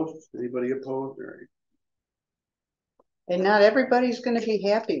 All opposed? Anybody opposed? All right. And not everybody's gonna be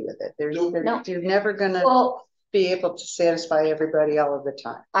happy with it. You're never gonna be able to satisfy everybody all of the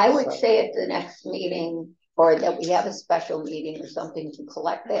time. I would say at the next meeting, or that we have a special meeting or something to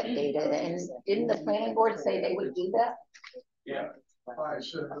collect that data. And didn't the planning board say they would do that? Yeah. I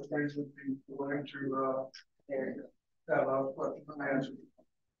said that they would be willing to, have a question and answer.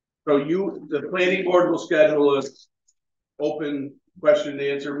 So the planning board will schedule a open question and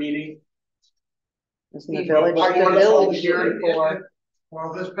answer meeting. Isn't the village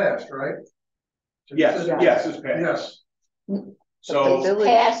Well, this passed, right? Yes, yes, it's passed. Yes. So The village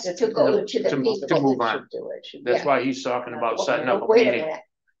Has gets to go to the to people. move on. That's why he's talking about setting up a Wait a meeting. minute,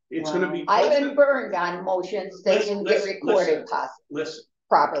 it's gonna be. I've been burned on motions that didn't get recorded Listen,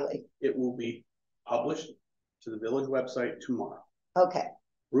 properly. it will be published to the village website tomorrow. Okay,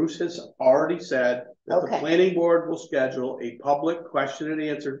 Bruce has already said that the Okay. planning board will schedule a public question and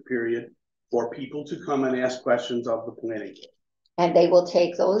answer period for people to come and ask questions of the planning board. and they will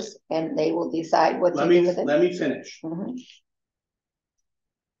take those and they will decide what to do with it. Let me finish. Mhm.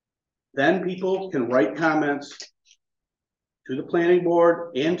 Then people can write comments to the planning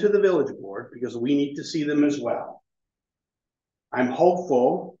board and to the village board, because we need to see them as well. I'm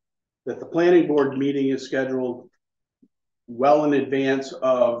hopeful that the planning board meeting is scheduled well in advance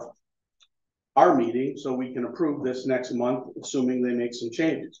of our meeting, so we can approve this next month, assuming they make some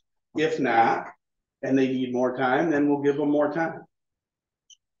changes. If not, and they need more time, then we'll give them more time.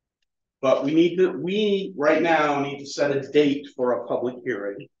 But we right now need to set a date for a public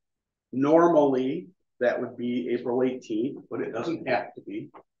hearing. Normally, that would be April 18th, but it doesn't have to be.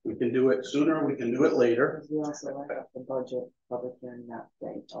 We can do it sooner, we can do it later. We also have the budget public hearing that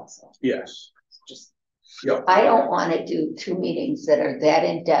day also. Yes. Just. Yep. I don't want to do 2 meetings that are that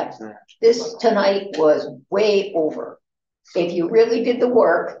in depth. This tonight was way over. If you really did the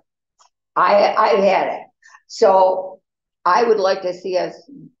work, I had it. So I would like to see us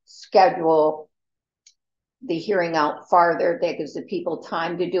schedule the hearing out farther. That gives the people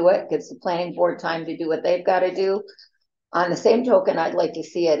time to do it, gives the planning board time to do what they've got to do. On the same token, I'd like to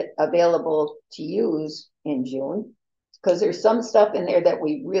see it available to use in June, because there's some stuff in there that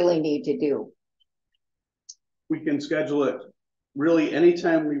we really need to do. We can schedule it really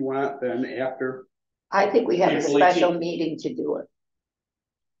anytime we want, then after. I think we have a April special 18th. meeting to do it.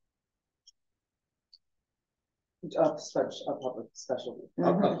 A public special.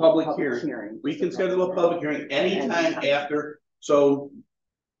 A public hearing. We can schedule a public hearing anytime after, so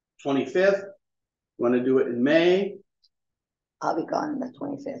 25th, want to do it in May? I'll be gone the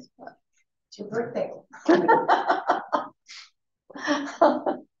 25th. It's your birthday.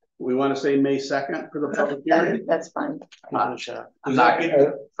 We want to say May 2nd for the public hearing? That's fine. I'm Does not that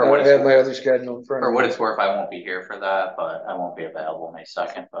gonna, for what I it's have my worth, other schedule in front. for what it's worth, I won't be here for that, but I won't be available May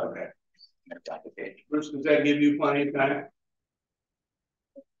 2nd, but. Okay. If that's the case. Bruce, does that give you plenty of time?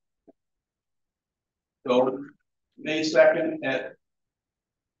 So, May 2nd at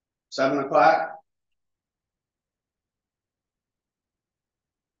 7 o'clock?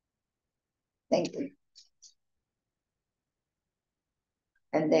 Thank you.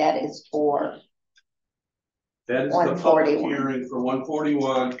 And that is for That is the public 141. hearing for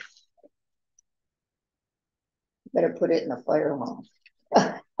 141. Better put it in the fire hall.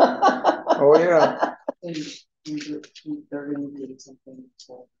 Oh, yeah.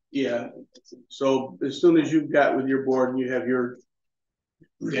 Yeah, so as soon as you've got with your board and you have your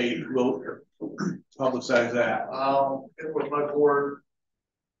date, we'll publicize that. It was my board.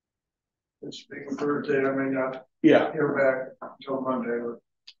 It's being Thursday, I may not Yeah, hear back until Monday, but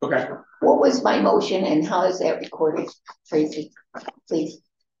Okay. What was my motion and how is that recorded, Tracy? Please.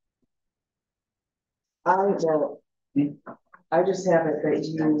 I just have it that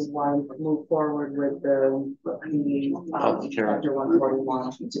you want to move forward with the chapter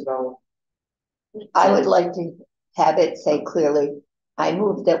 141 to go. I would like to have it say clearly, I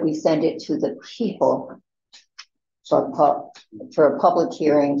move that we send it to the people for a public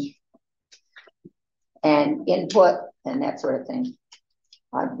hearing and input and that sort of thing.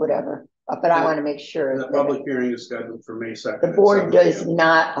 Whatever, but I want to make sure The public hearing is scheduled for May 2nd. the board does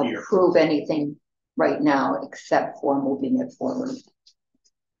not approve anything right now except for moving it forward.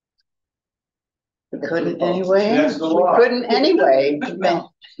 We couldn't anyway. That's the law. We couldn't anyway.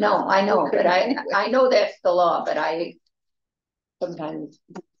 No, I know, but I know that's the law, but I sometimes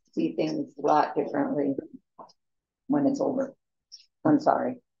see things a lot differently when it's over. I'm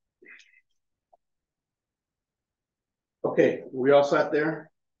sorry. Okay, we all sat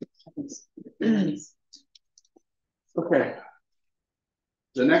there? Okay.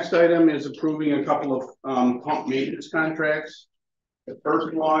 The next item is approving a couple of pump maintenance contracts. The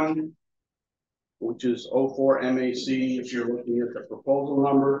first one, which is 04 MAC, if you're looking at the proposal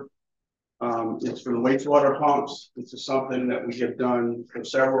number, it's for the wastewater pumps. This is something that we have done for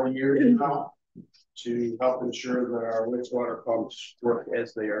several years now to help ensure that our wastewater pumps work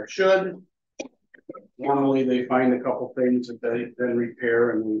as they should. Normally, they find a couple things that they then repair,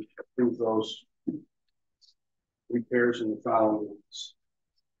 and we approve those repairs in the following months.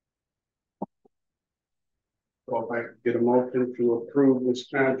 So if I could get a motion to approve this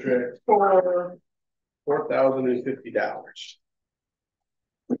contract for $4,050.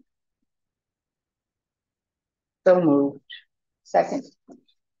 So moved. Second.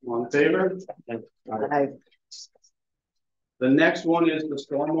 All in favor? Aye. The next one is the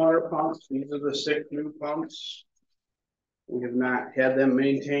stormwater pumps. These are the 6 new pumps. We have not had them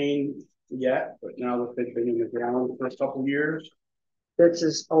maintained yet, but now that they've been in the ground for a couple of years. This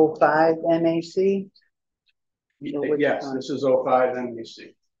is 05 MAC. Yes, this is 05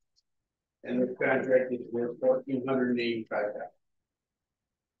 MAC. And the contract is worth $1,485.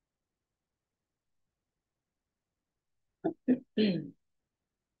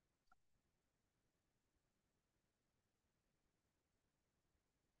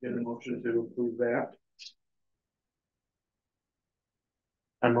 Get a motion to approve that.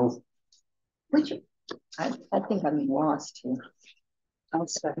 I move. Which I think I'm lost here. Yeah,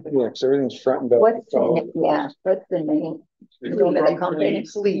 because everything's front and back. What's the name? The name of the company?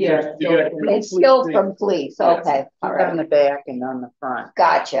 Yeah. It's still from police. Okay, all right. On the back and on the front.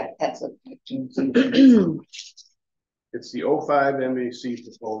 Gotcha. That's a. It's the 05 MAC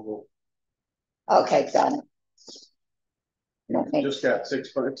proposal. Okay, got it. Just got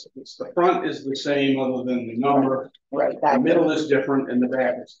 6 fronts. The front is the same other than the number. Right. The middle is different and the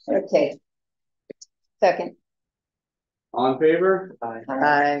back is. Okay. Second. All in favor?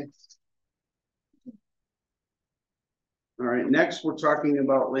 Aye. All right, next we're talking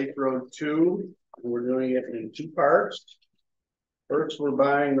about Lake Road 2. We're doing it in 2 parts. First, we're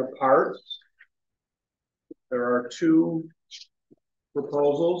buying the parts. There are 2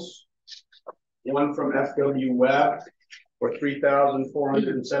 proposals. One from FW Web for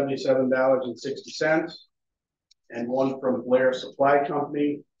 $3,477.60, and one from Blair Supply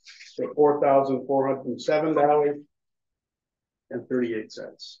Company for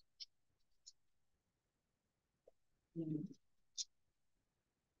 $4,407.38.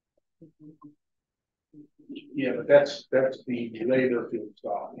 Yeah, but that's the later field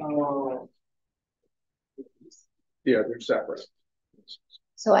stock. Oh. Yeah, they're separate.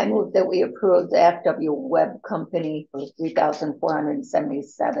 So I move that we approve the FW Web Company for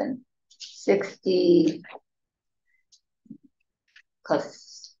 $3,477.60.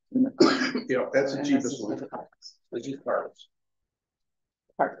 Yeah, that's the cheapest one. The cheap parts.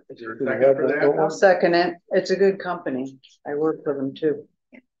 Is there a second for that? I'll second it. It's a good company. I work for them too.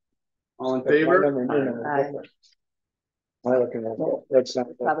 All in favor? Aye. That's not.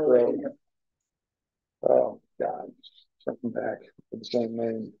 Oh, God. Something back for the same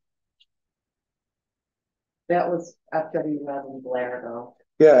name. That was FW11 Blair though.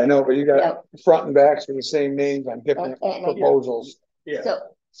 Yeah, I know, but you got front and backs for the same names on different proposals. Yeah.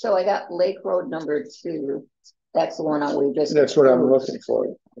 So I got Lake Road number 2. That's the one we just. That's what I'm looking for.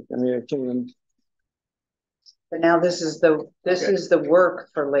 I mean, it can. But now this is the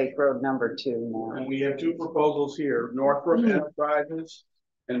work for Lake Road number 2 now. And we have 2 proposals here, Northrop Enterprises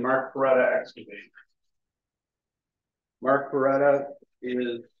and Mark Peretta Excavating. Mark Peretta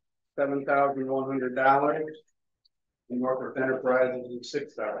is $7,100 and Northrop Enterprises is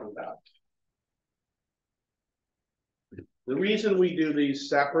 $6,000. The reason we do these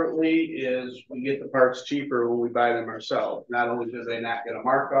separately is we get the parts cheaper when we buy them ourselves. Not only do they not get a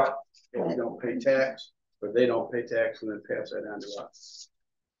markup, they don't pay tax, but they don't pay tax and then pass that on to us.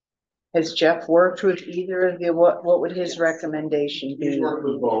 Has Jeff worked with either of you? What would his recommendation be? He's worked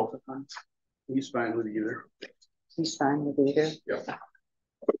with both. He's fine with either. He's fine with either? Yep.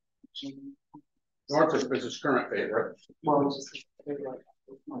 Northrop is his current favorite.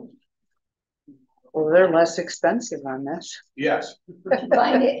 Well, they're less expensive on this. Yes.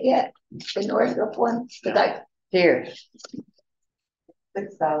 Find it yet, the Northrop one, Here,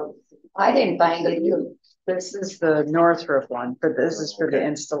 I didn't find it, you. this is the Northrop one, but this is for the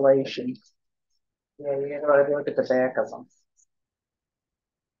installation. Yeah, you gotta look at the back of them.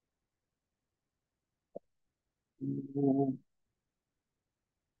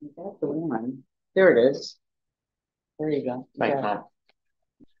 That's the one. There it is. There you go. Thanks, Yeah. Mom.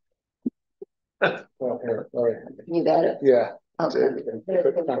 You got it? Yeah. Okay.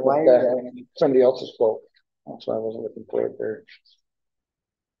 Somebody else's quote. That's why I wasn't looking for it there.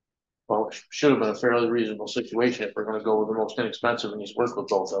 Well, it should have been a fairly reasonable situation if we're gonna go with the most inexpensive and he's worked with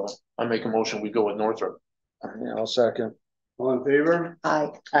both of them. I make a motion, we go with Northrop. Yeah, I'll second. All in favor? Aye.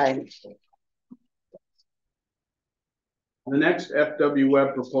 The next FW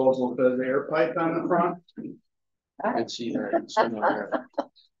Web proposal says air pipe on the front. I can see that. It's somewhere there.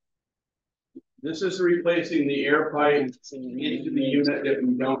 This is replacing the air pipe into the unit that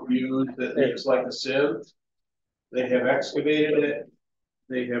we don't use that looks like a sieve. They have excavated it.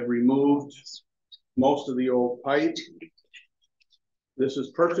 They have removed most of the old pipe. This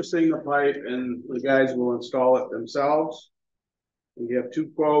is purchasing the pipe and the guys will install it themselves. We have two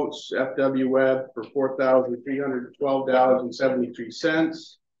quotes, FW Web for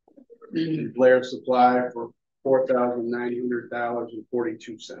 $4,312.73. Blair Supply for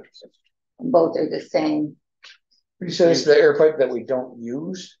 $4,900.42. Both are the same. You say it's the air pipe that we don't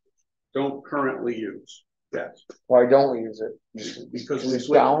use? Don't currently use. Yes. Why don't we use it? Because it's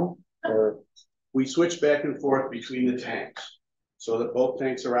down or we switch back and forth between the tanks so that both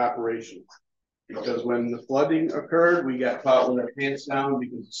tanks are operational. Because when the flooding occurred, we got caught with our pants down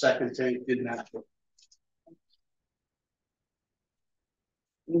because the second tank did not.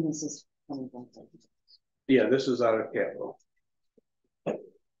 Yeah, this is out of capital.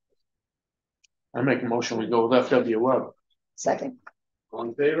 I make a motion, we go with FW Web. Second. All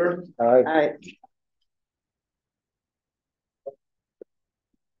in favor? Aye. Aye.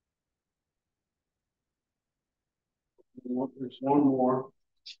 There's one more.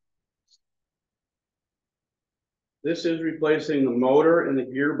 This is replacing the motor and the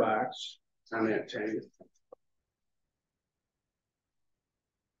gearbox on that tank.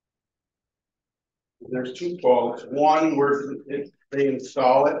 There's two quotes, one where they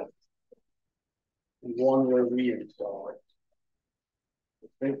install it, and one where we install it. I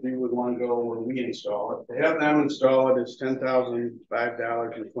think we would want to go where we install it. To have them install it is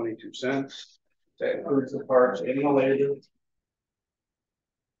 $10,005.22. That includes the parts and the labor.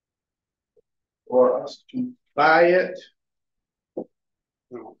 For us to buy it.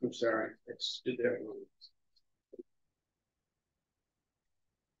 No, I'm sorry, it's did that one.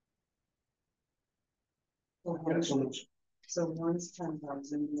 So one's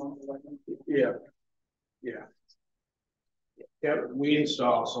 10,000, one's 11. Yeah. Yeah, we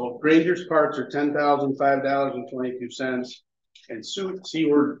install. So Granger's parts are $10,005.22, and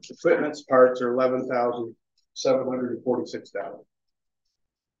Seaward Equipment's parts are $11,746.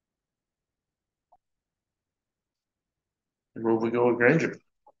 Move we go with Granger.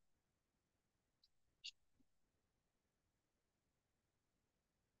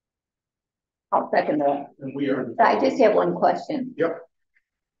 I'll second that. And we are. I just have one question. Yep.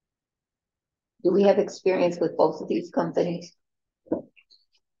 Do we have experience with both of these companies?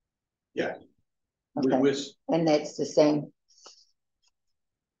 Yeah. Okay. And that's the same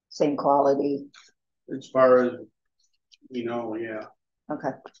quality. As far as we know, yeah. Okay.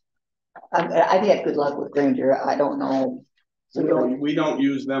 I've had good luck with Granger. I don't know. We don't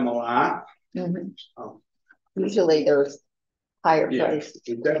use them a lot. Usually there's higher price.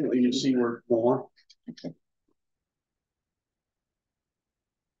 Definitely you see where more. Okay.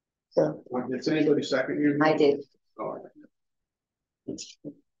 So did anybody second you? I did. Oh,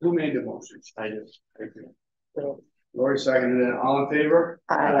 who made the motion? I did. So, Lori seconded it. All in favor?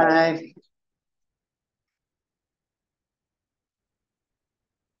 Aye.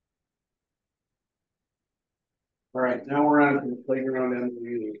 All right, now we're on to the playground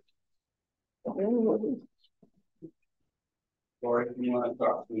MOU. Lori, you want to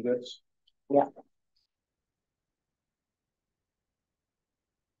talk through this? Yeah.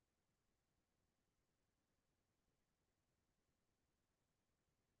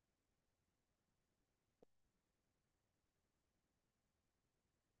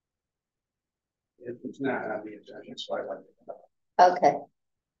 it's not on the agenda, so I like it. Okay.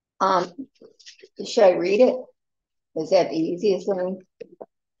 Should I read it? Is that the easiest thing?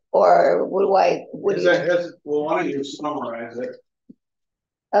 Or what do you? Well, why don't you summarize it?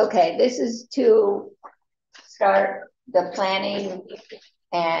 Okay, this is to start the planning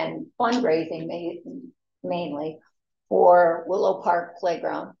and fundraising mainly for Willow Park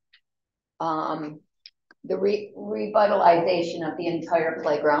Playground. The revitalization of the entire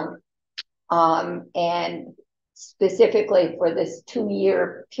playground. And specifically for this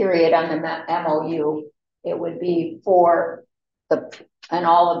 2-year period on the MOU, it would be for an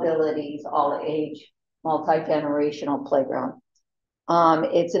all abilities, all age, multi-generational playground.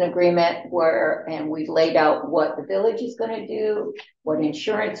 It's an agreement and we've laid out what the village is going to do, what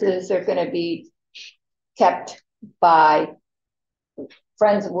insurances are going to be kept by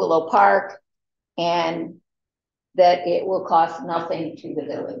Friends of Willow Park, and that it will cost nothing to the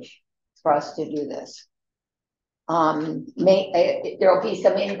village for us to do this. There'll be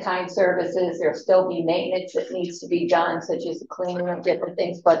some in-kind services. There'll still be maintenance that needs to be done, such as cleaning of different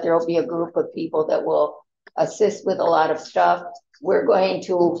things, but there'll be a group of people that will assist with a lot of stuff. We're going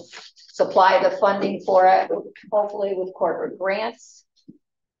to supply the funding for it, hopefully with corporate grants,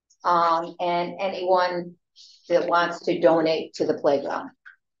 and anyone that wants to donate to the playground.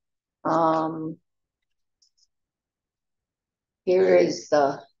 Here is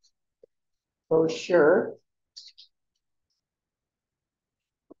the brochure.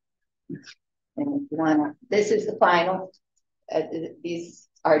 And this is the final. These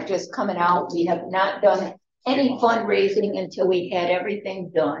are just coming out. We have not done any fundraising until we had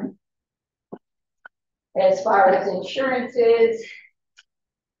everything done. As far as insurances,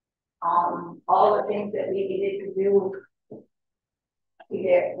 all the things that we needed to do to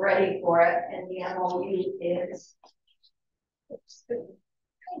get ready for it, and the MOU is.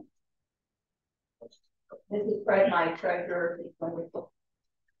 This is Fred, my treasurer. He's wonderful.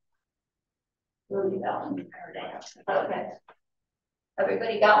 Okay.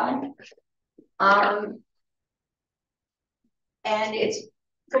 Everybody got one? And it's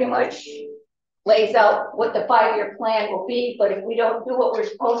pretty much lays out what the 5-year plan will be, but if we don't do what we're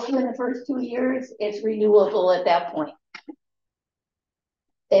supposed to in the first 2 years, it's renewable at that point.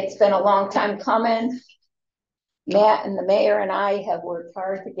 It's been a long time coming. Matt and the mayor and I have worked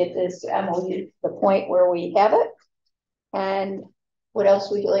hard to get this MOU to the point where we have it. And what else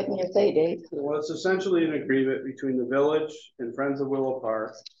would you like me to say, Dave? Well, it's essentially an agreement between the village and Friends of Willow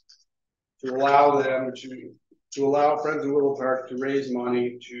Park to allow them to allow Friends of Willow Park to raise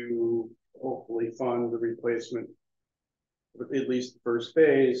money to hopefully fund the replacement, at least the first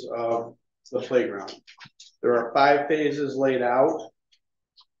phase of the playground. There are 5 phases laid out.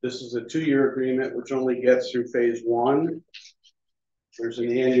 This is a 2-year agreement, which only gets through phase 1. There's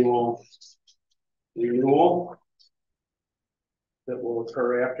an annual renewal that will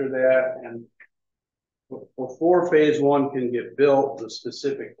occur after that. And before phase 1 can get built, the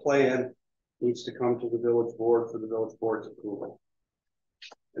specific plan needs to come to the village board for the village board's approval.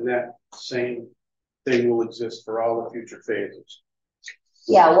 And that same thing will exist for all the future phases.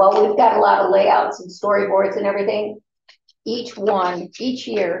 Yeah, well, we've got a lot of layouts and storyboards and everything. Each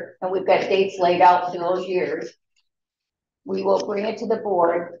year, and we've got dates laid out for those years. We will bring it to the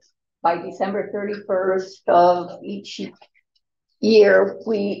board by December 31st of each year.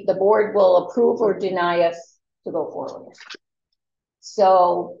 The board will approve or deny us to go forward.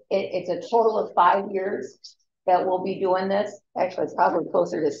 So it's a total of 5 years that we'll be doing this. Actually, it's probably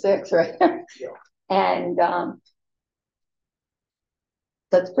closer to 6, right? Yeah. And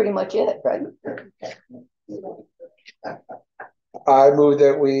that's pretty much it, right? I move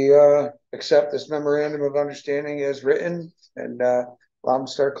that we accept this memorandum of understanding as written and allow them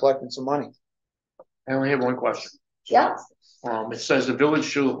to start collecting some money. I only have one question. Yeah. It says the village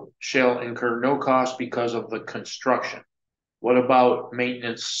shall incur no cost because of the construction. What about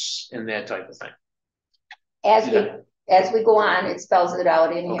maintenance and that type of thing? As we go on, it spells it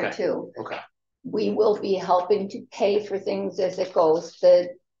out in here too. Okay. We will be helping to pay for things as it goes. That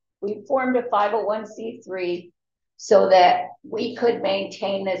we formed a 501c3 so that we could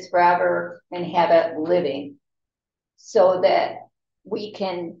maintain this forever and have it living, so that we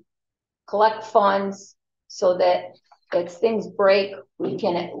can collect funds, so that if things break, we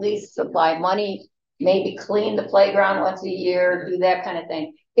can at least supply money, maybe clean the playground once a year, do that kind of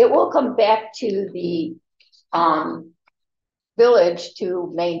thing. It will come back to the village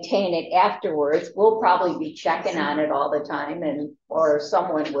to maintain it afterwards. We'll probably be checking on it all the time, or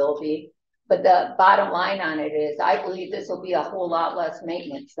someone will be. But the bottom line on it is, I believe this will be a whole lot less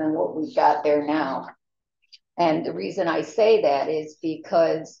maintenance than what we've got there now. And the reason I say that is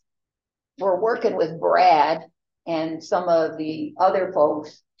because we're working with Brad and some of the other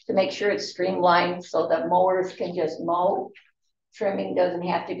folks to make sure it's streamlined so that mowers can just mow. Trimming doesn't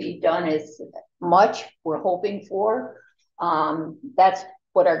have to be done as much, we're hoping for. That's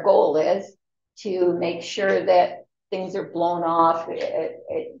what our goal is, to make sure that things are blown off.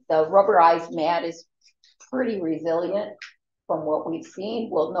 The rubberized mat is pretty resilient from what we've seen.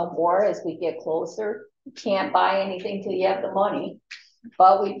 We'll know more as we get closer. You can't buy anything till you have the money,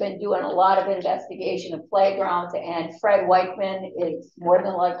 but we've been doing a lot of investigation of playgrounds, and Fred Weichman is more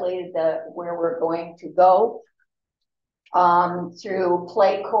than likely where we're going to go through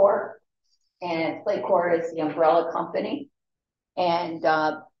Playcore, and Playcore is the umbrella company, and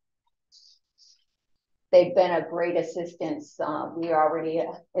they've been a great assistance. We already,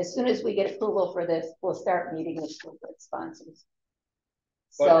 as soon as we get approval for this, we'll start meeting with sponsors.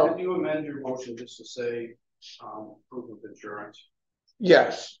 But So, can you amend your motion just to say, proof of insurance?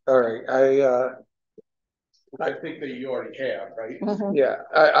 Yes, all right, I think that you already have, right? yeah,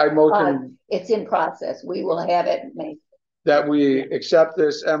 I motion it's in process. We will have it made. that we accept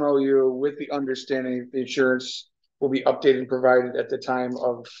this MOU with the understanding the insurance will be updated and provided at the time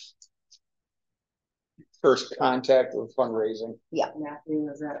of first contact with fundraising. Matthew,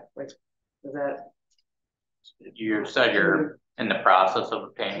 is that? You said you're in the process of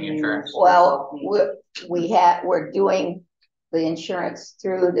obtaining insurance. Well, we're doing the insurance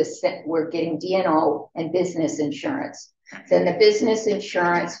through we're getting D&O and business insurance. Then the business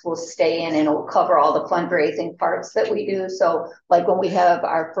insurance will stay in and it will cover all the fundraising parts that we do. So like when we have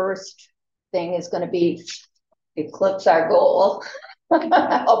our first thing is going to be eclipse our goal,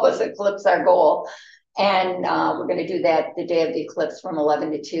 help us eclipse our goal. And we're going to do that the day of the eclipse from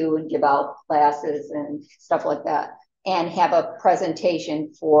 11 to 2 and give out classes and stuff like that, and have a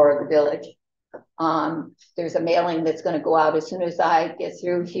presentation for the village. There's a mailing that's going to go out as soon as I get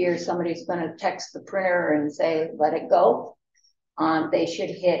through here. Somebody's going to text the printer and say, let it go. They should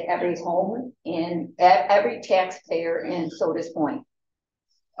hit every home in every taxpayer in Sodus Point.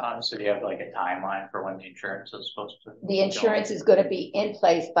 So do you have like a timeline for when the insurance is supposed to? The insurance is going to be in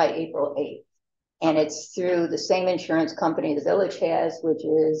place by April 8th. And it's through the same insurance company the village has, which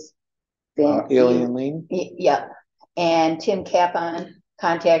is Alien Lane. Yeah. And Tim Capon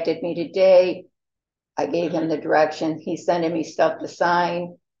contacted me today. I gave him the direction. He's sending me stuff to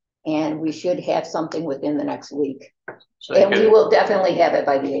sign, and we should have something within the next week. So and we will definitely have it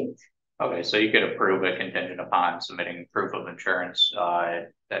by the 8th. Okay, so you could approve it contingent upon submitting proof of insurance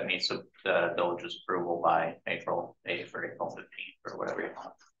that meets the village's approval by April 8th or April 15th or whatever you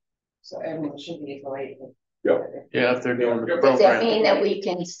want. So everyone should be April 8th. Yep. Yeah, if they're doing the Does that program. mean that we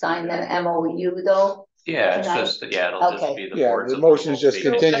can sign the MOU though? Yeah, it's tonight? just, it'll just be the board's. The motion is just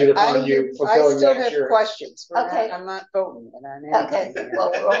approval. contingent upon you I fulfilling still that have insurance. questions. Okay. I'm not voting on Okay, anything.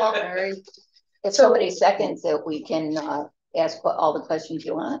 well, we're all if somebody seconds it, we can ask all the questions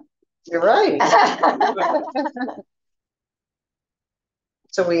you want. You're right.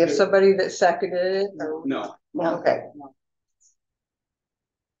 So we have somebody that seconded it? Or? No. No, Okay.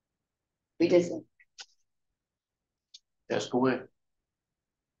 we just. Ask away.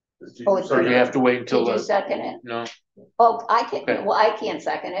 Oh, it's Or you have to wait until Did you the, second it? no, Oh, I can. Okay. Well, I can't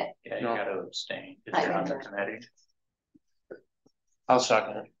second it. Yeah, you No. gotta abstain I if you're on the know. committee. I'll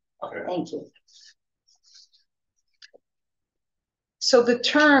second it. Okay. Thank you. So the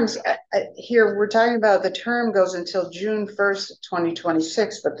terms here, we're talking about the term goes until June 1st,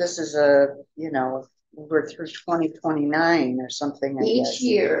 2026, but this is we're through 2029 or something. I Each guess.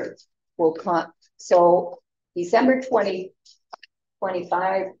 year will come. So December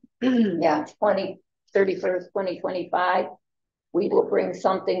 2025, yeah, 31st, 2025, we will bring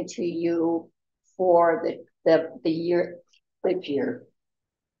something to you for the year, this year.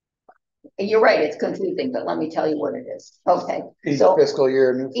 You're right, it's confusing, but let me tell you what it is. Okay. Each so fiscal year,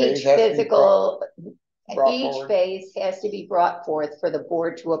 a new phase each has to be physical, brought each forward. phase has to be brought forth for the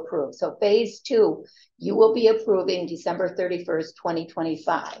board to approve. So phase 2, you will be approving December 31st,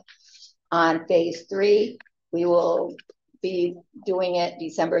 2025. On phase 3, we will be doing it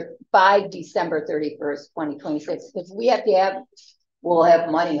December 31st, 2026. Because we'll have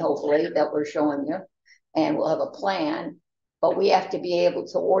money hopefully that we're showing you, and we'll have a plan. But we have to be able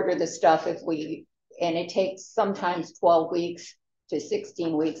to order the stuff and it takes sometimes 12 weeks to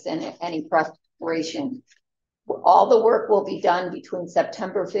 16 weeks in any preparation. All the work will be done between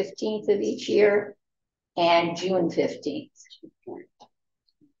September 15th of each year and June 15th.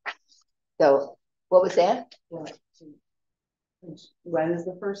 So what was that? When is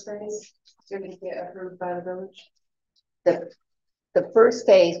the first phase going to get approved by the village? The first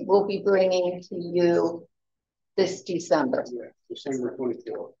phase we'll be bringing to you this December. Yeah, December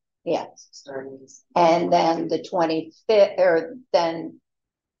 24th. Yeah. And then the 25th, or then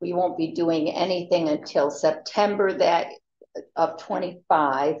we won't be doing anything until September of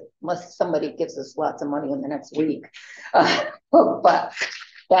 25, unless somebody gives us lots of money in the next week. But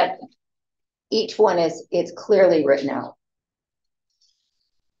that each one it's clearly written out.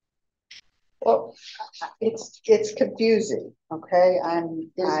 Well, it's confusing, okay?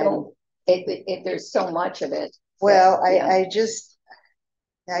 There's so much of it. Well, I just,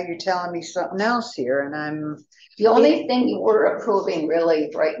 now you're telling me something else here, and I'm. The only thing we're approving really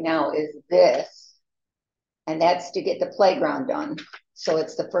right now is this, and that's to get the playground done. So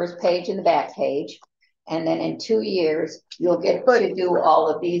it's the first page and the back page. And then in 2 years, you'll get to do all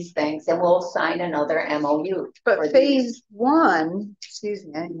of these things, and we'll sign another MOU. But phase one, excuse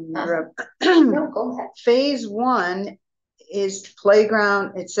me, I didn't interrupt. No, go ahead. Phase one is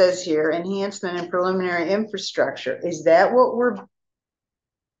playground, it says here, enhancement and preliminary infrastructure. Is that what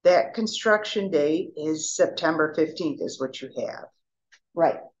that construction date is September 15th is what you have?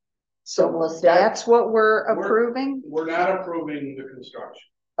 Right. So we'll start. That's what we're approving? We're not approving the construction.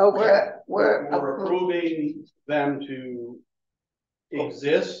 Okay. We're approving them to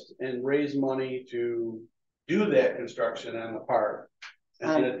exist and raise money to do that construction on the park. And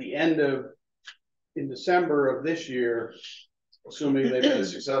then at the end in December of this year, assuming they've been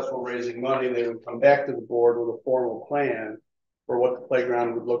successful raising money, they would come back to the board with a formal plan for what the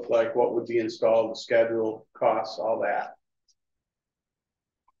playground would look like, what would be installed, the schedule, costs, all that.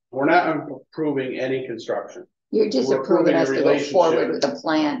 We're not approving any construction. You're just approving us to go forward with a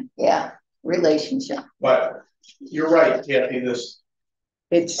plan. Yeah, relationship. But you're right, Kathy,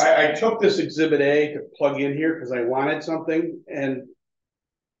 I took this exhibit A to plug in here because I wanted something, and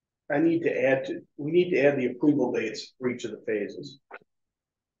we need to add the approval dates for each of the phases.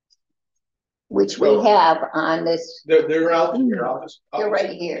 Which we have on this. They're out here. They're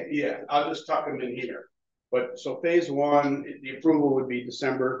right here. Yeah, I'll just tuck them in here. But so phase one, the approval would be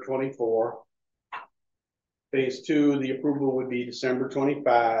December 24. Phase two, the approval would be December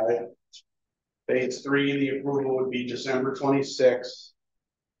 25. Phase three, the approval would be December 26.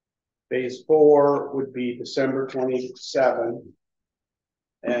 Phase four would be December 27.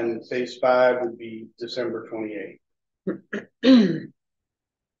 And phase five would be December 28.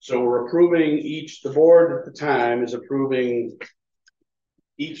 So we're approving the board at the time is approving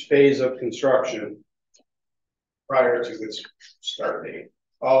each phase of construction prior to its start date,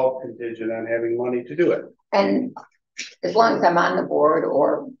 all contingent on having money to do it. And as long as I'm on the board,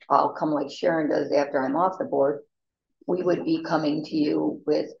 or I'll come like Sharon does after I'm off the board, we would be coming to you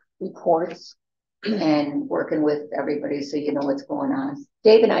with reports and working with everybody so you know what's going on.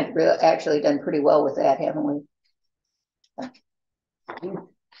 Dave and I've actually done pretty well with that, haven't we?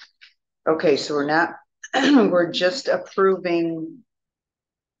 Okay, so we're not, we're just approving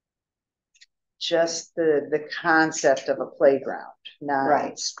just the concept of a playground, not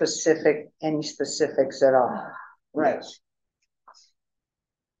right. any specifics at all. Right. Yes.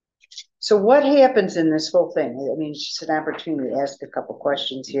 So what happens in this whole thing? I mean, it's just an opportunity to ask a couple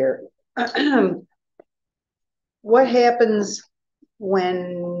questions here. What happens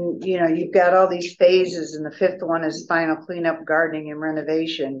when, you've got all these phases and the fifth one is final cleanup, gardening and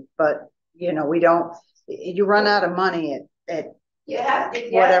renovation, but you run out of money at you have to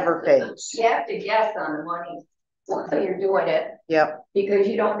guess, whatever phase. You have to guess on the money while you're doing it. Yep. Because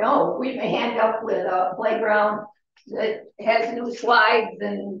you don't know. We may end up with a playground that has new slides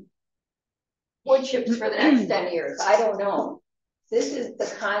and wood chips for the next 10 years. I don't know. This is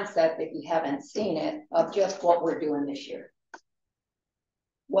the concept, if you haven't seen it, of just what we're doing this year.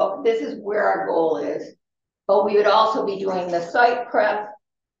 Well, this is where our goal is. But we would also be doing the site prep,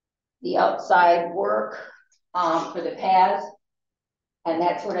 the outside work for the paths, and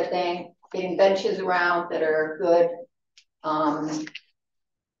that sort of thing, getting benches around that are good.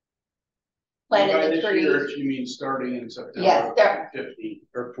 Planting the trees. Year, you mean starting in September? Yes, 50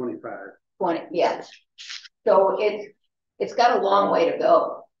 or 25. 20, yes. So it's got a long way to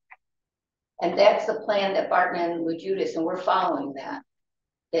go. And that's the plan that Barton and Lujudis, and we're following that.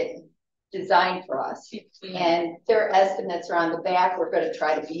 It's designed for us. And their estimates are on the back. We're going to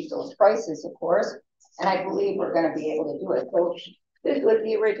try to beat those prices, of course. And I believe we're going to be able to do it. So this was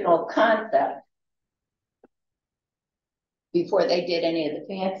the original concept before they did any of the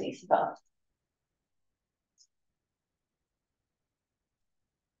fancy stuff.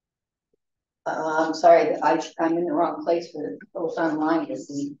 I'm sorry, I'm in the wrong place for those online to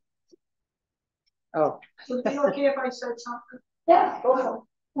see. Oh. Would it be okay if I said something? Yeah, go ahead.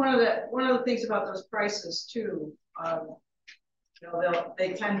 One of the things about those prices too,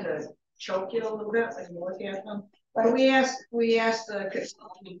 they tend to choke you a little bit when you look at them. But we asked the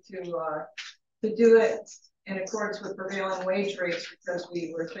consultant to do it in accordance with prevailing wage rates, because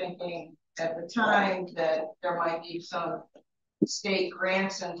we were thinking at the time that there might be some state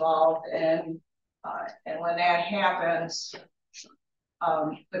grants involved, and when that happens,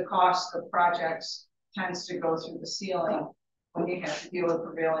 the cost of projects tends to go through the ceiling when you have to deal with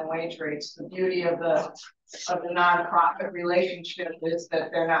prevailing wage rates. The beauty of the nonprofit relationship is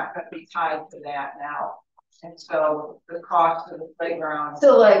that they're not going to be tied to that now. And so the cost of the playground.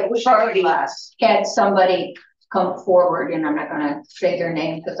 So like we've already had somebody come forward, and I'm not gonna say their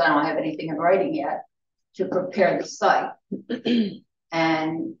name because I don't have anything in writing yet, to prepare the site.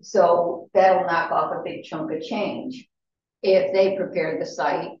 And so that'll knock off a big chunk of change if they prepare the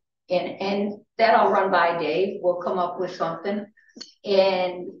site, and that'll run by Dave. We'll come up with something,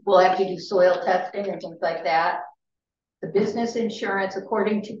 and we'll have to do soil testing and things like that. The business insurance,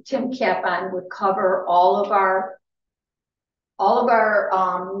 according to Tim Capon, would cover all of our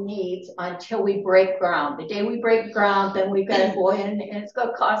needs until we break ground. The day we break ground, then we've got to go in, and it's going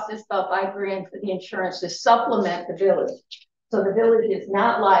to cost us about $5,000 for the insurance to supplement the village. So the village is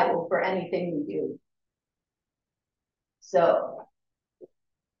not liable for anything we do. So.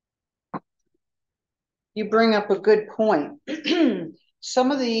 You bring up a good point.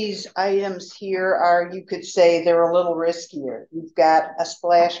 Some of these items here are, you could say they're a little riskier. You've got a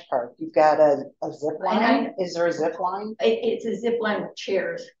splash park. You've got a zip line. Is there a zip line? It's a zip line with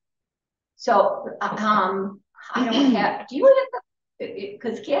chairs. So, I don't have, do you have,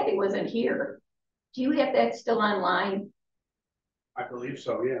 because Kathy wasn't here. Do you have that still online? I believe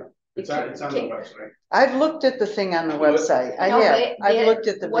so, yeah. It's on the website. I've looked at the thing on the website. I've looked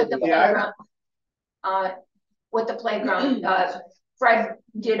at the video. What the playground, Fred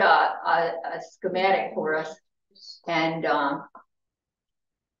did a schematic for us, and well,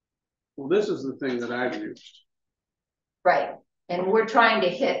 this is the thing that I've used. Right, and we're trying to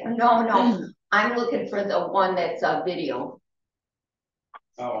hit. No, I'm looking for the one that's a video.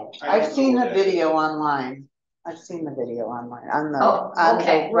 Oh, I've seen the video online. I've seen the video online on the. Oh,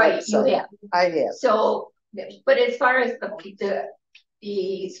 okay, right. You have. I have. So, but as far as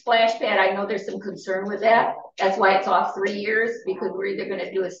the splash pad, I know there's some concern with that. That's why it's off 3 years, because we're either going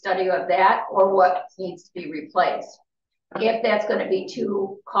to do a study of that or what needs to be replaced. If that's going to be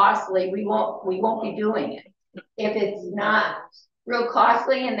too costly, we won't be doing it. If it's not real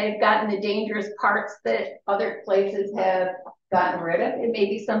costly and they've gotten the dangerous parts that other places have gotten rid of, it may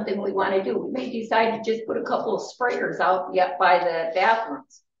be something we want to do. We may decide to just put a couple of sprayers out by the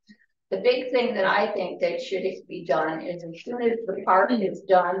bathrooms. The big thing that I think that should be done is, as soon as the park is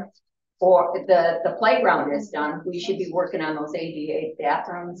done or the playground is done, we should be working on those ADA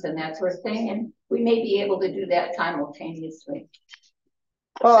bathrooms and that sort of thing. And we may be able to do that simultaneously.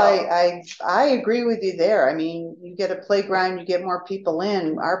 Well, I agree with you there. I mean, you get a playground, you get more people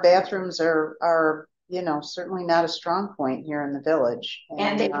in. Our bathrooms are you know, certainly not a strong point here in the village.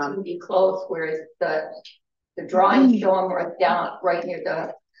 And they can be close, whereas the drawings show them right near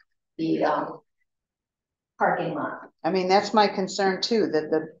the parking lot. I mean, that's my concern too, that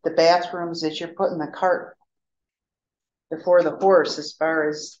the bathrooms that you're putting the cart before the horse, as far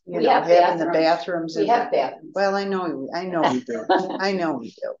as, you know, having the bathrooms. We have bathrooms. Well, I know we do. I know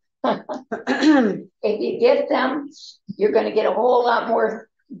we do. If you get them, you're going to get a whole lot more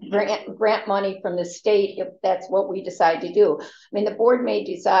grant money from the state if that's what we decide to do. I mean, the board may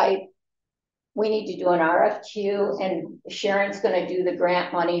decide we need to do an RFQ, and Sharon's going to do the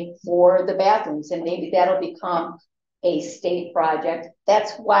grant money for the bathrooms, and maybe that'll become a state project.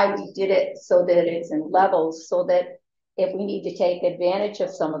 That's why we did it, so that it's in levels, so that if we need to take advantage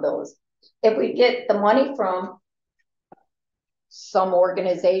of some of those, if we get the money from some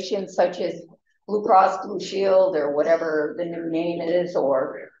organizations such as Blue Cross Blue Shield or whatever the new name is,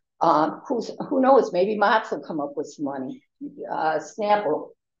 or who knows, maybe Mott's will come up with some money,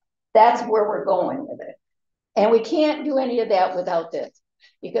 Snapple. That's where we're going with it. And we can't do any of that without this,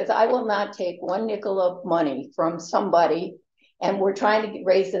 because I will not take one nickel of money from somebody, and we're trying to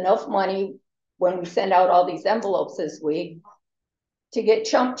raise enough money when we send out all these envelopes this week to get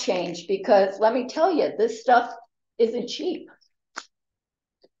chump change, because let me tell you, this stuff isn't cheap.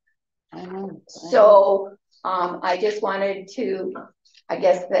 I know. So I just wanted to, I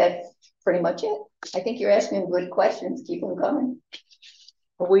guess that's pretty much it. I think you're asking good questions. Keep them coming.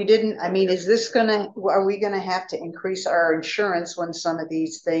 We didn't, I mean, are we gonna have to increase our insurance when some of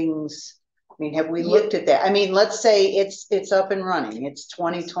these things, I mean, have we looked at that? I mean, let's say it's up and running, it's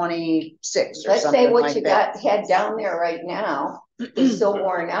 2026 or let's something say what like you that. had down there right now is so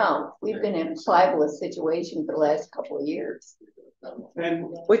worn out. We've been in a pliable situation for the last couple of years. And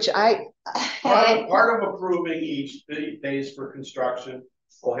which part of approving each days for construction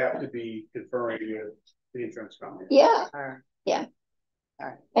will have to be conferring with the insurance company. Yeah, yeah.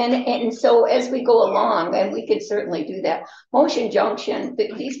 And so as we go along, and we could certainly do that. Motion Junction,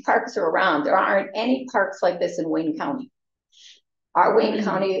 these parks are around. There aren't any parks like this in Wayne County. Our Wayne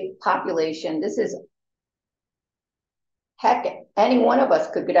County population, this is, heck, any one of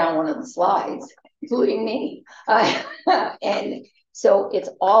us could go down one of the slides, including me. And so it's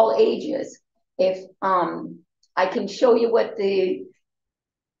all ages. If I can show you what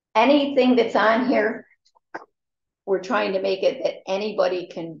anything that's on here, we're trying to make it that anybody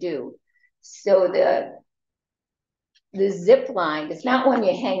can do. So the zip line, it's not one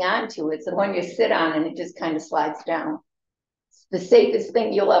you hang on to, it's the one you sit on and it just kind of slides down. It's the safest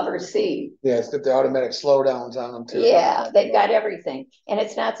thing you'll ever see. Yeah, it's got the automatic slowdowns on them too. Yeah, they've got everything. And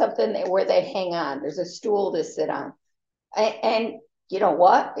it's not something where they hang on. There's a stool to sit on. And you know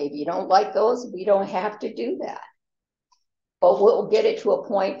what? If you don't like those, we don't have to do that. But we'll get it to a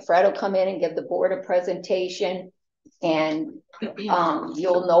point, Fred will come in and give the board a presentation, and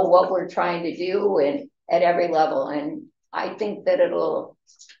you'll know what we're trying to do and at every level. And I think that it'll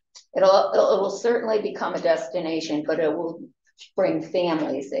certainly become a destination, but it will bring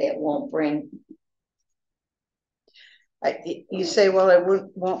families. It won't bring. You say, well, it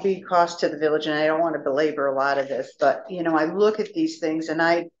won't be cost to the village, and I don't want to belabor a lot of this, but you know, I look at these things, and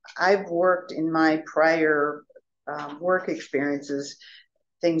I've worked in my prior work experiences,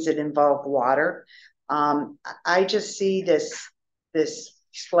 things that involve water. I just see this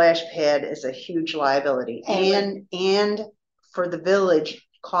splash pad as a huge liability, and for the village,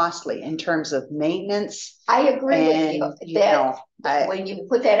 costly in terms of maintenance. I agree with you that when you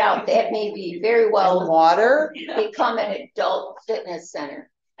put that out, that may be very well water become an adult fitness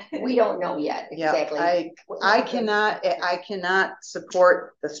center. We don't know yet exactly. I cannot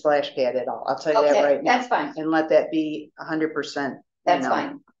support the splash pad at all. I'll tell you that right now. That's fine. And let that be 100%. That's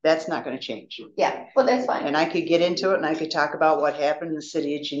fine. That's not going to change. Yeah, well, that's fine. And I could get into it, and I could talk about what happened in the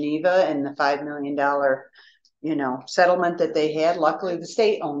city of Geneva and the $5 million, settlement that they had. Luckily, the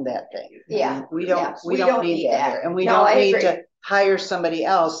state owned that thing. Yeah, we don't need that here, and we don't need to hire somebody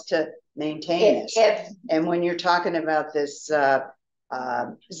else to maintain it. And when you're talking about this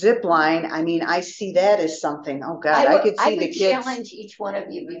zip line, I mean, I see that as something. Oh God, I could see the kids. I would challenge each one of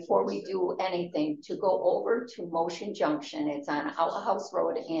you before we do anything to go over to Motion Junction. It's on Outhouse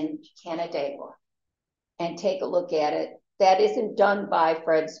Road in Canandaigua, and take a look at it. That isn't done by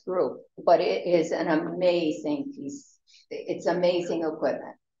Fred's group, but it is an amazing piece. It's amazing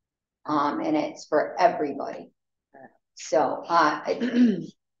equipment, and it's for everybody. So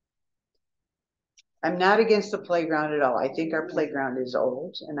I'm not against the playground at all. I think our playground is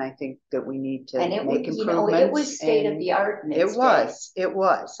old, and I think that we need to make improvements. It was state of the art. It was. I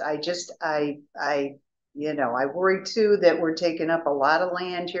worry too that we're taking up a lot of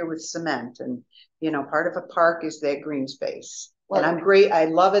land here with cement, and part of a park is that green space. Well, and I'm great. I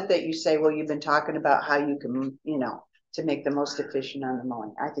love it that you say, well, you've been talking about how you can, to make the most efficient on the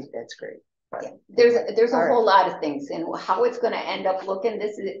mowing. I think that's great. Yeah. There's a whole lot of things, and how it's going to end up looking.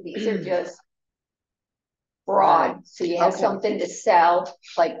 These are just broad, so you have something to sell.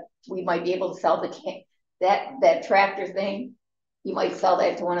 Like we might be able to sell that tractor thing. You might sell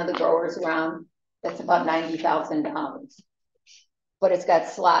that to one of the growers around. That's about $90,000. But it's got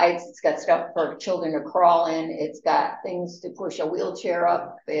slides. It's got stuff for children to crawl in. It's got things to push a wheelchair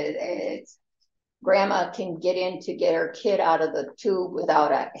up. It's grandma can get in to get her kid out of the tube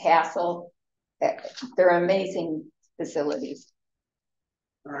without a hassle. They're amazing facilities.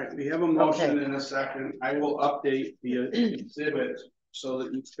 All right, we have a motion in a second. I will update the exhibit so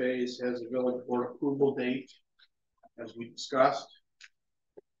that each phase has a village board approval date, as we discussed.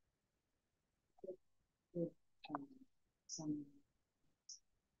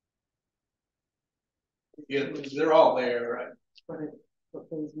 Yeah, they're all there, right? But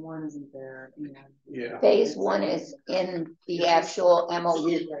phase one isn't there. Yeah. Phase one is in the actual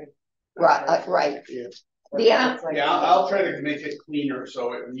MOU. Right. Yeah. I'll try to make it cleaner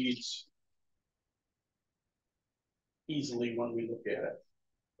so it reads easily when we look at it.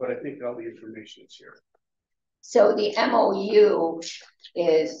 But I think all the information is here. So the MOU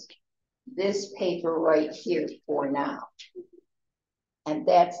is this paper right here for now. And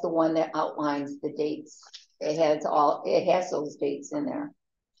that's the one that outlines the dates. It has those dates in there.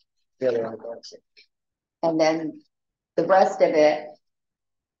 And then the rest of it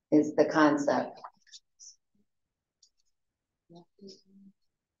is the concept.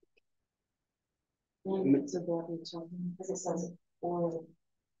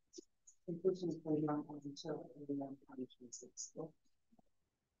 Completion of playground until 2026.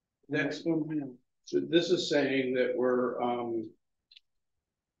 Next, so this is saying that we're,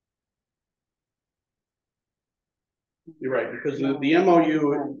 you're right, because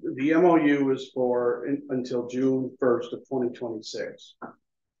the MOU is for until June 1st of 2026.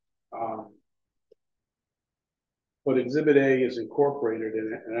 But Exhibit A is incorporated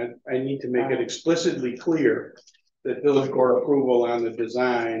in it, and I need to make it explicitly clear that village board approval on the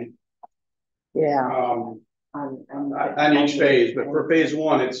design. Yeah. On each phase, but for phase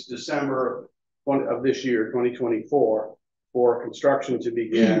one, it's December of this year, 2024, for construction to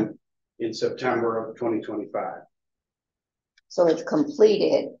begin in September of 2025. So it's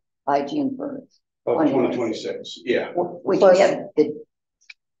completed by June 1st. Of 2026, yeah.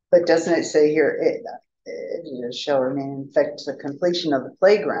 But doesn't it say here, it shall remain in effect the completion of the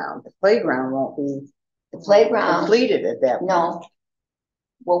playground? The playground won't be completed at that point. No.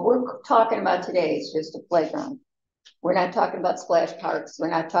 What we're talking about today is just a playground. We're not talking about splash parks. We're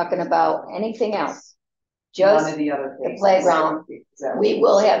not talking about anything else. Just one of the other the playground. We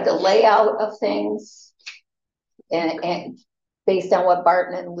will have the layout of things and based on what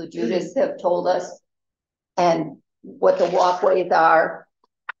Barton and LaJudas have told us and what the walkways are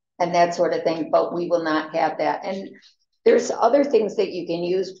and that sort of thing, but we will not have that. And there's other things that you can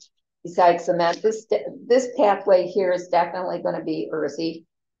use besides cement. This pathway here is definitely going to be earthy,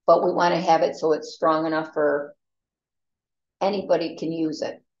 but we want to have it so it's strong enough for anybody can use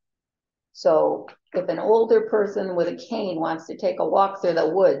it. So if an older person with a cane wants to take a walk through the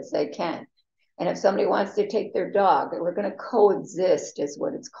woods, they can. And if somebody wants to take their dog, we're going to coexist is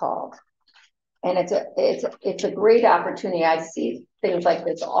what it's called. And it's a great opportunity. I see things like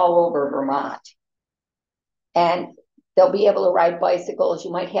this all over Vermont. And they'll be able to ride bicycles.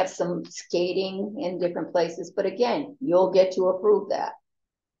 You might have some skating in different places, but again, you'll get to approve that.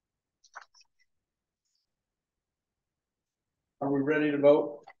 Are we ready to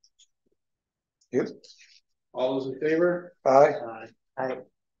vote? Yep. All those in favor? Aye. Aye.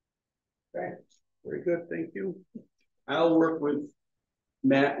 Okay, very good, thank you. I'll work with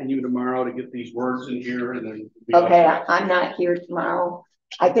Matt and you tomorrow to get these words in here and then. Okay, I'm not here tomorrow.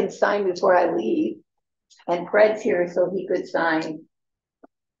 I can sign before I leave. And Fred's here so he could sign.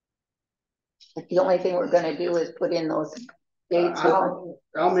 The only thing we're gonna do is put in those dates. I'll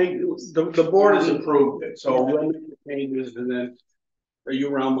make, the board has approved it, so we'll make the changes and then, are you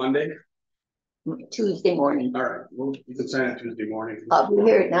around Monday? Tuesday morning. All right, well, you can sign it Tuesday morning. I'll be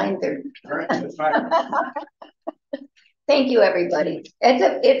here at 9:30. All right, that's fine. Thank you, everybody.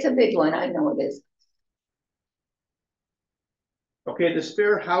 It's a big one, I know it is. Okay, this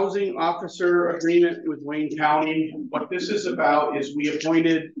fair housing officer agreement with Wayne County, what this is about is we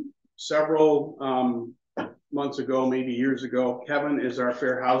appointed several months ago, maybe years ago, Kevin is our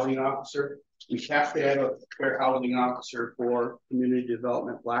fair housing officer. We have to have a fair housing officer for community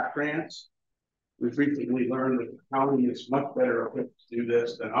development block grants. We've recently learned that the county is much better equipped to do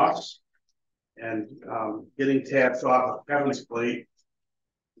this than us. And getting tabs off of Kevin's plate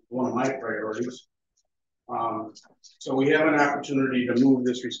is one of my priorities. So we have an opportunity to move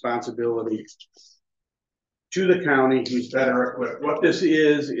this responsibility to the county who's better equipped. What this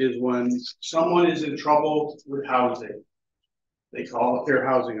is when someone is in trouble with housing, they call the fair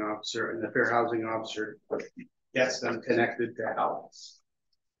housing officer and the fair housing officer gets them connected to help.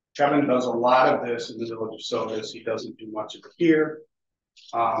 Kevin does a lot of this in the village of Sodus. He doesn't do much of it here.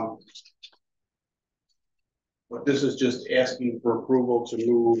 But this is just asking for approval to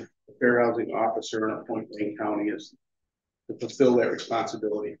move the fair housing officer and appoint Wayne County as to fulfill that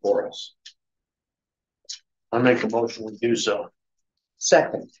responsibility for us. I make a motion to do so.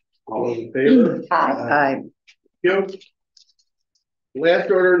 Second. All those in favor? Aye. You. Last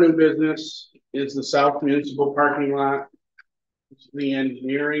order of new business is the South Municipal Parking Lot. It's the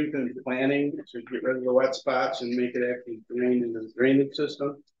engineering and planning to get rid of the wet spots and make it actually drain into the drainage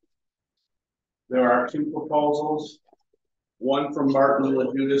system. There are two proposals. One from Martin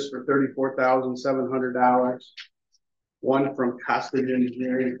LaJudas for $34,700. One from Costage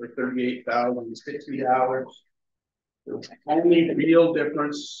Engineering for $38,060. The only real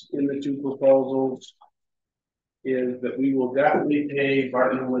difference in the two proposals is that we will definitely pay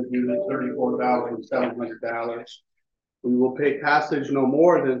Martin LaJudas $34,700. We will pay Costage no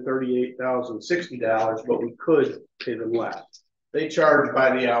more than $38,060, but we could pay them less. They charge by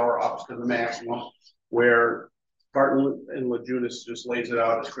the hour up to the maximum, where Barton and LaJudas just lays it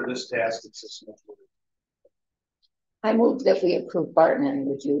out as for this task. It's just I move that we approve Barton and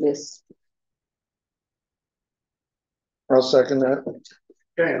LaJudas. I'll second that.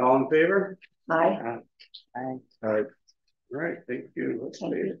 Okay, all in favor? Aye. Aye. All right. All right, thank you. Let's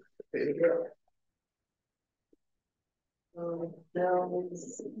see. Bills.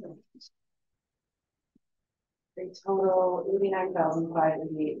 They total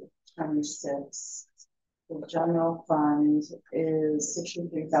 89,588.26. The general fund is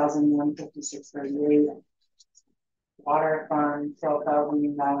 63,156.38. Water fund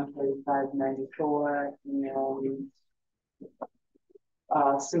 12,935.94, and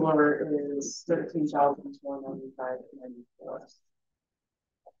sewer is 13,495.94.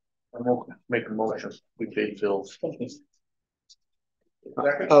 I'll make a motion, we pay bills.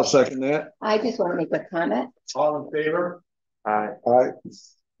 I'll second that. I just want to make a comment. All in favor? Aye.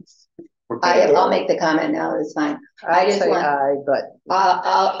 I'll make the comment now, it's fine. I just say want, aye, but.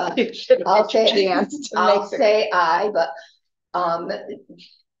 I'll say aye, but,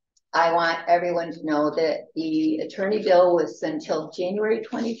 I want everyone to know that the attorney bill was until January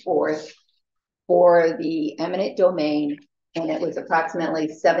 24th for the eminent domain, and it was approximately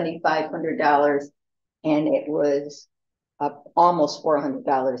 $7,500, and it was almost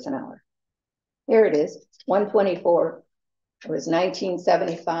 $400 an hour. Here it is, 124. It was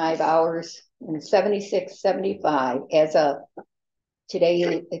 1975 hours and 76.75 as of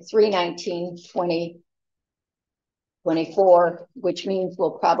today. It's 3/19/2024, which means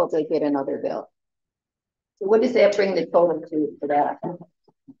we'll probably get another bill. So what does that bring the total to for that?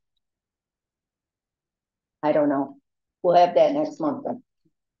 I don't know. We'll have that next month then.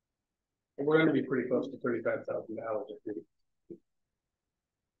 We're gonna be pretty close to $35,000, I think.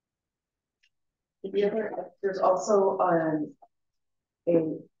 There's also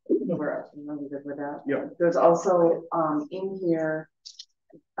there's also in here,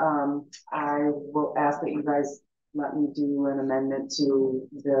 I will ask that you guys let me do an amendment to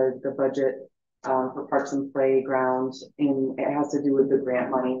the budget for Parks and Playgrounds, and it has to do with the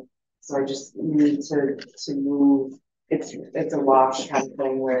grant money. So I just need to move. It's a wash kind of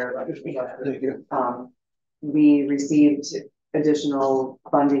thing where we received additional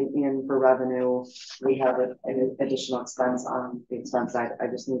funding in for revenue. We have an additional expense on the expense side. I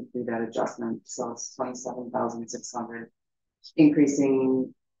just need to do that adjustment. So it's 27,600,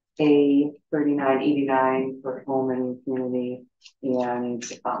 increasing A 3989 for home and community, and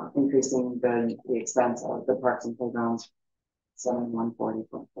increasing the expense of the Parks and Playgrounds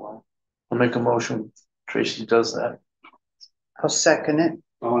 7140.4. I'll make a motion, Tracy does that. I'll second it.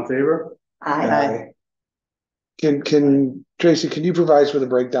 All in favor? Aye. Can Tracy, can you provide us with a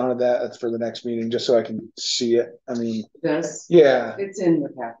breakdown of that? That's for the next meeting, just so I can see it. I mean, This? yeah, It's in the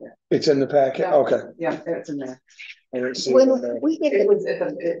packet. it's in the packet. Yeah. Okay. Yeah, it's in there. I didn't see When it. we get It the, was it would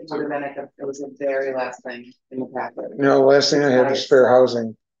have been it was the very last thing in the packet. No, last thing I had was fair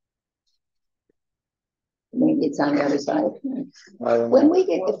housing. maybe it's on the other side. I don't When know. we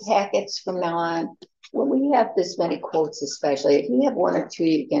get the packets from now on, when we have this many quotes, especially, if you have one or two,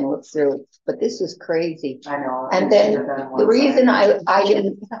 you can look through, but this was crazy. I know. And then the reason I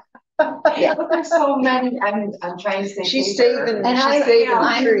didn't, yeah. But there's so many, I'm trying to say. She's saving. And she's saving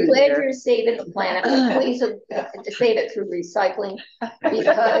I'm trees glad here. you're saving the planet, but please save it through recycling,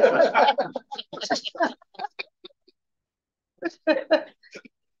 because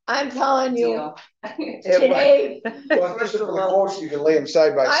I'm telling you, today, Well, just for the quotes, you can lay them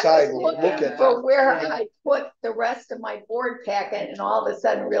side by I side. was When you look looking at for them. where I put the rest of my board packet, and all of a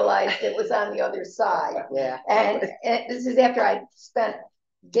sudden realized it was on the other side. Yeah. And this is after I spent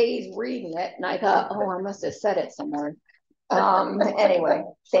days reading it, and I thought, oh, I must have said it somewhere. Anyway,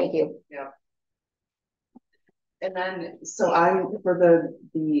 thank you. Yeah. And then, so for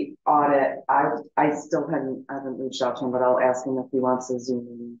the audit, I still haven't reached out to him, but I'll ask him if he wants to Zoom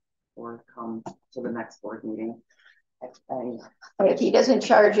in or come to the next board meeting. If he doesn't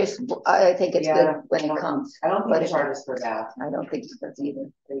charge us, I think it's Yeah, good when it comes. I don't But think he charges for that. I don't think he does either.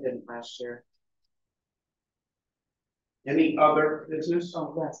 They didn't last year. Any other business?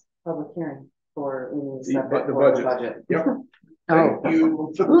 Oh, yes, public hearing for The budget. Yep. Oh. Thank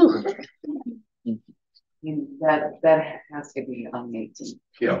you. That has to be on the 18th.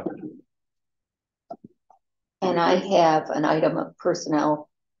 Yeah. And I have an item of personnel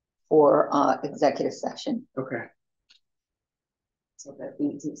for executive session. Okay. So that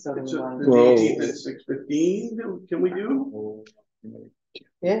 18th, so It's we the want. 18th at 6:15. Can we do?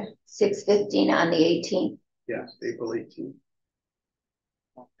 Yeah. 6:15 on the 18th. Yes, April 18th.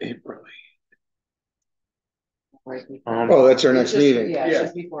 April. Um, Oh, that's our next meeting. Yeah, Yeah.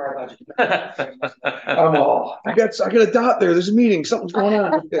 just before our budget. I'm all, I got a dot there. There's a meeting. Something's going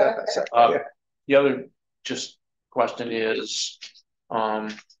on. Yeah. The other just question is,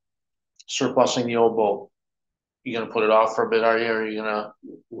 surplusing the old boat. You gonna put it off for a bit, are you, or are you gonna?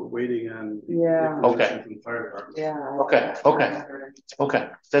 We're waiting on. Yeah. Okay. From the fire department. Yeah. Okay,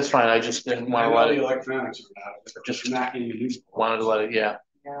 that's fine, I just didn't I wanna know let the it, electronics are not, Just just not in the news. wanted to let it, yeah,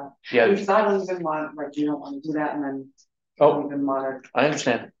 Yeah. Because I don't even want, like, you don't want to do that and then. Don't even want to I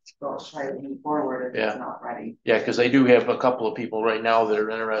understand, go try to move forward if Yeah. it's not ready. yeah, cause they do have a couple of people right now that are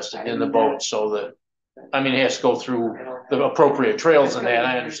interested in the boat, so that, I mean, it has to go through the appropriate trails and that,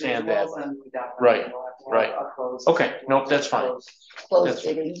 I understand that. Right, right. Okay, nope, that's fine. Close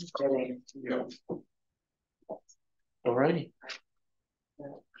bidding. Alrighty.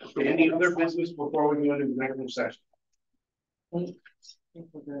 Okay, any other business before we go into executive session?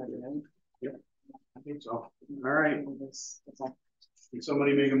 Yep, I think so. All right. Can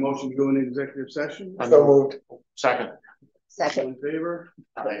somebody make a motion to go into executive session? So moved. Second. All in favor?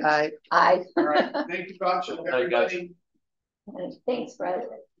 Aye. All right, thank you, Josh, everybody. Thanks, Fred.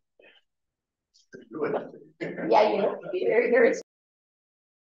 Good. Yeah, you're here, it's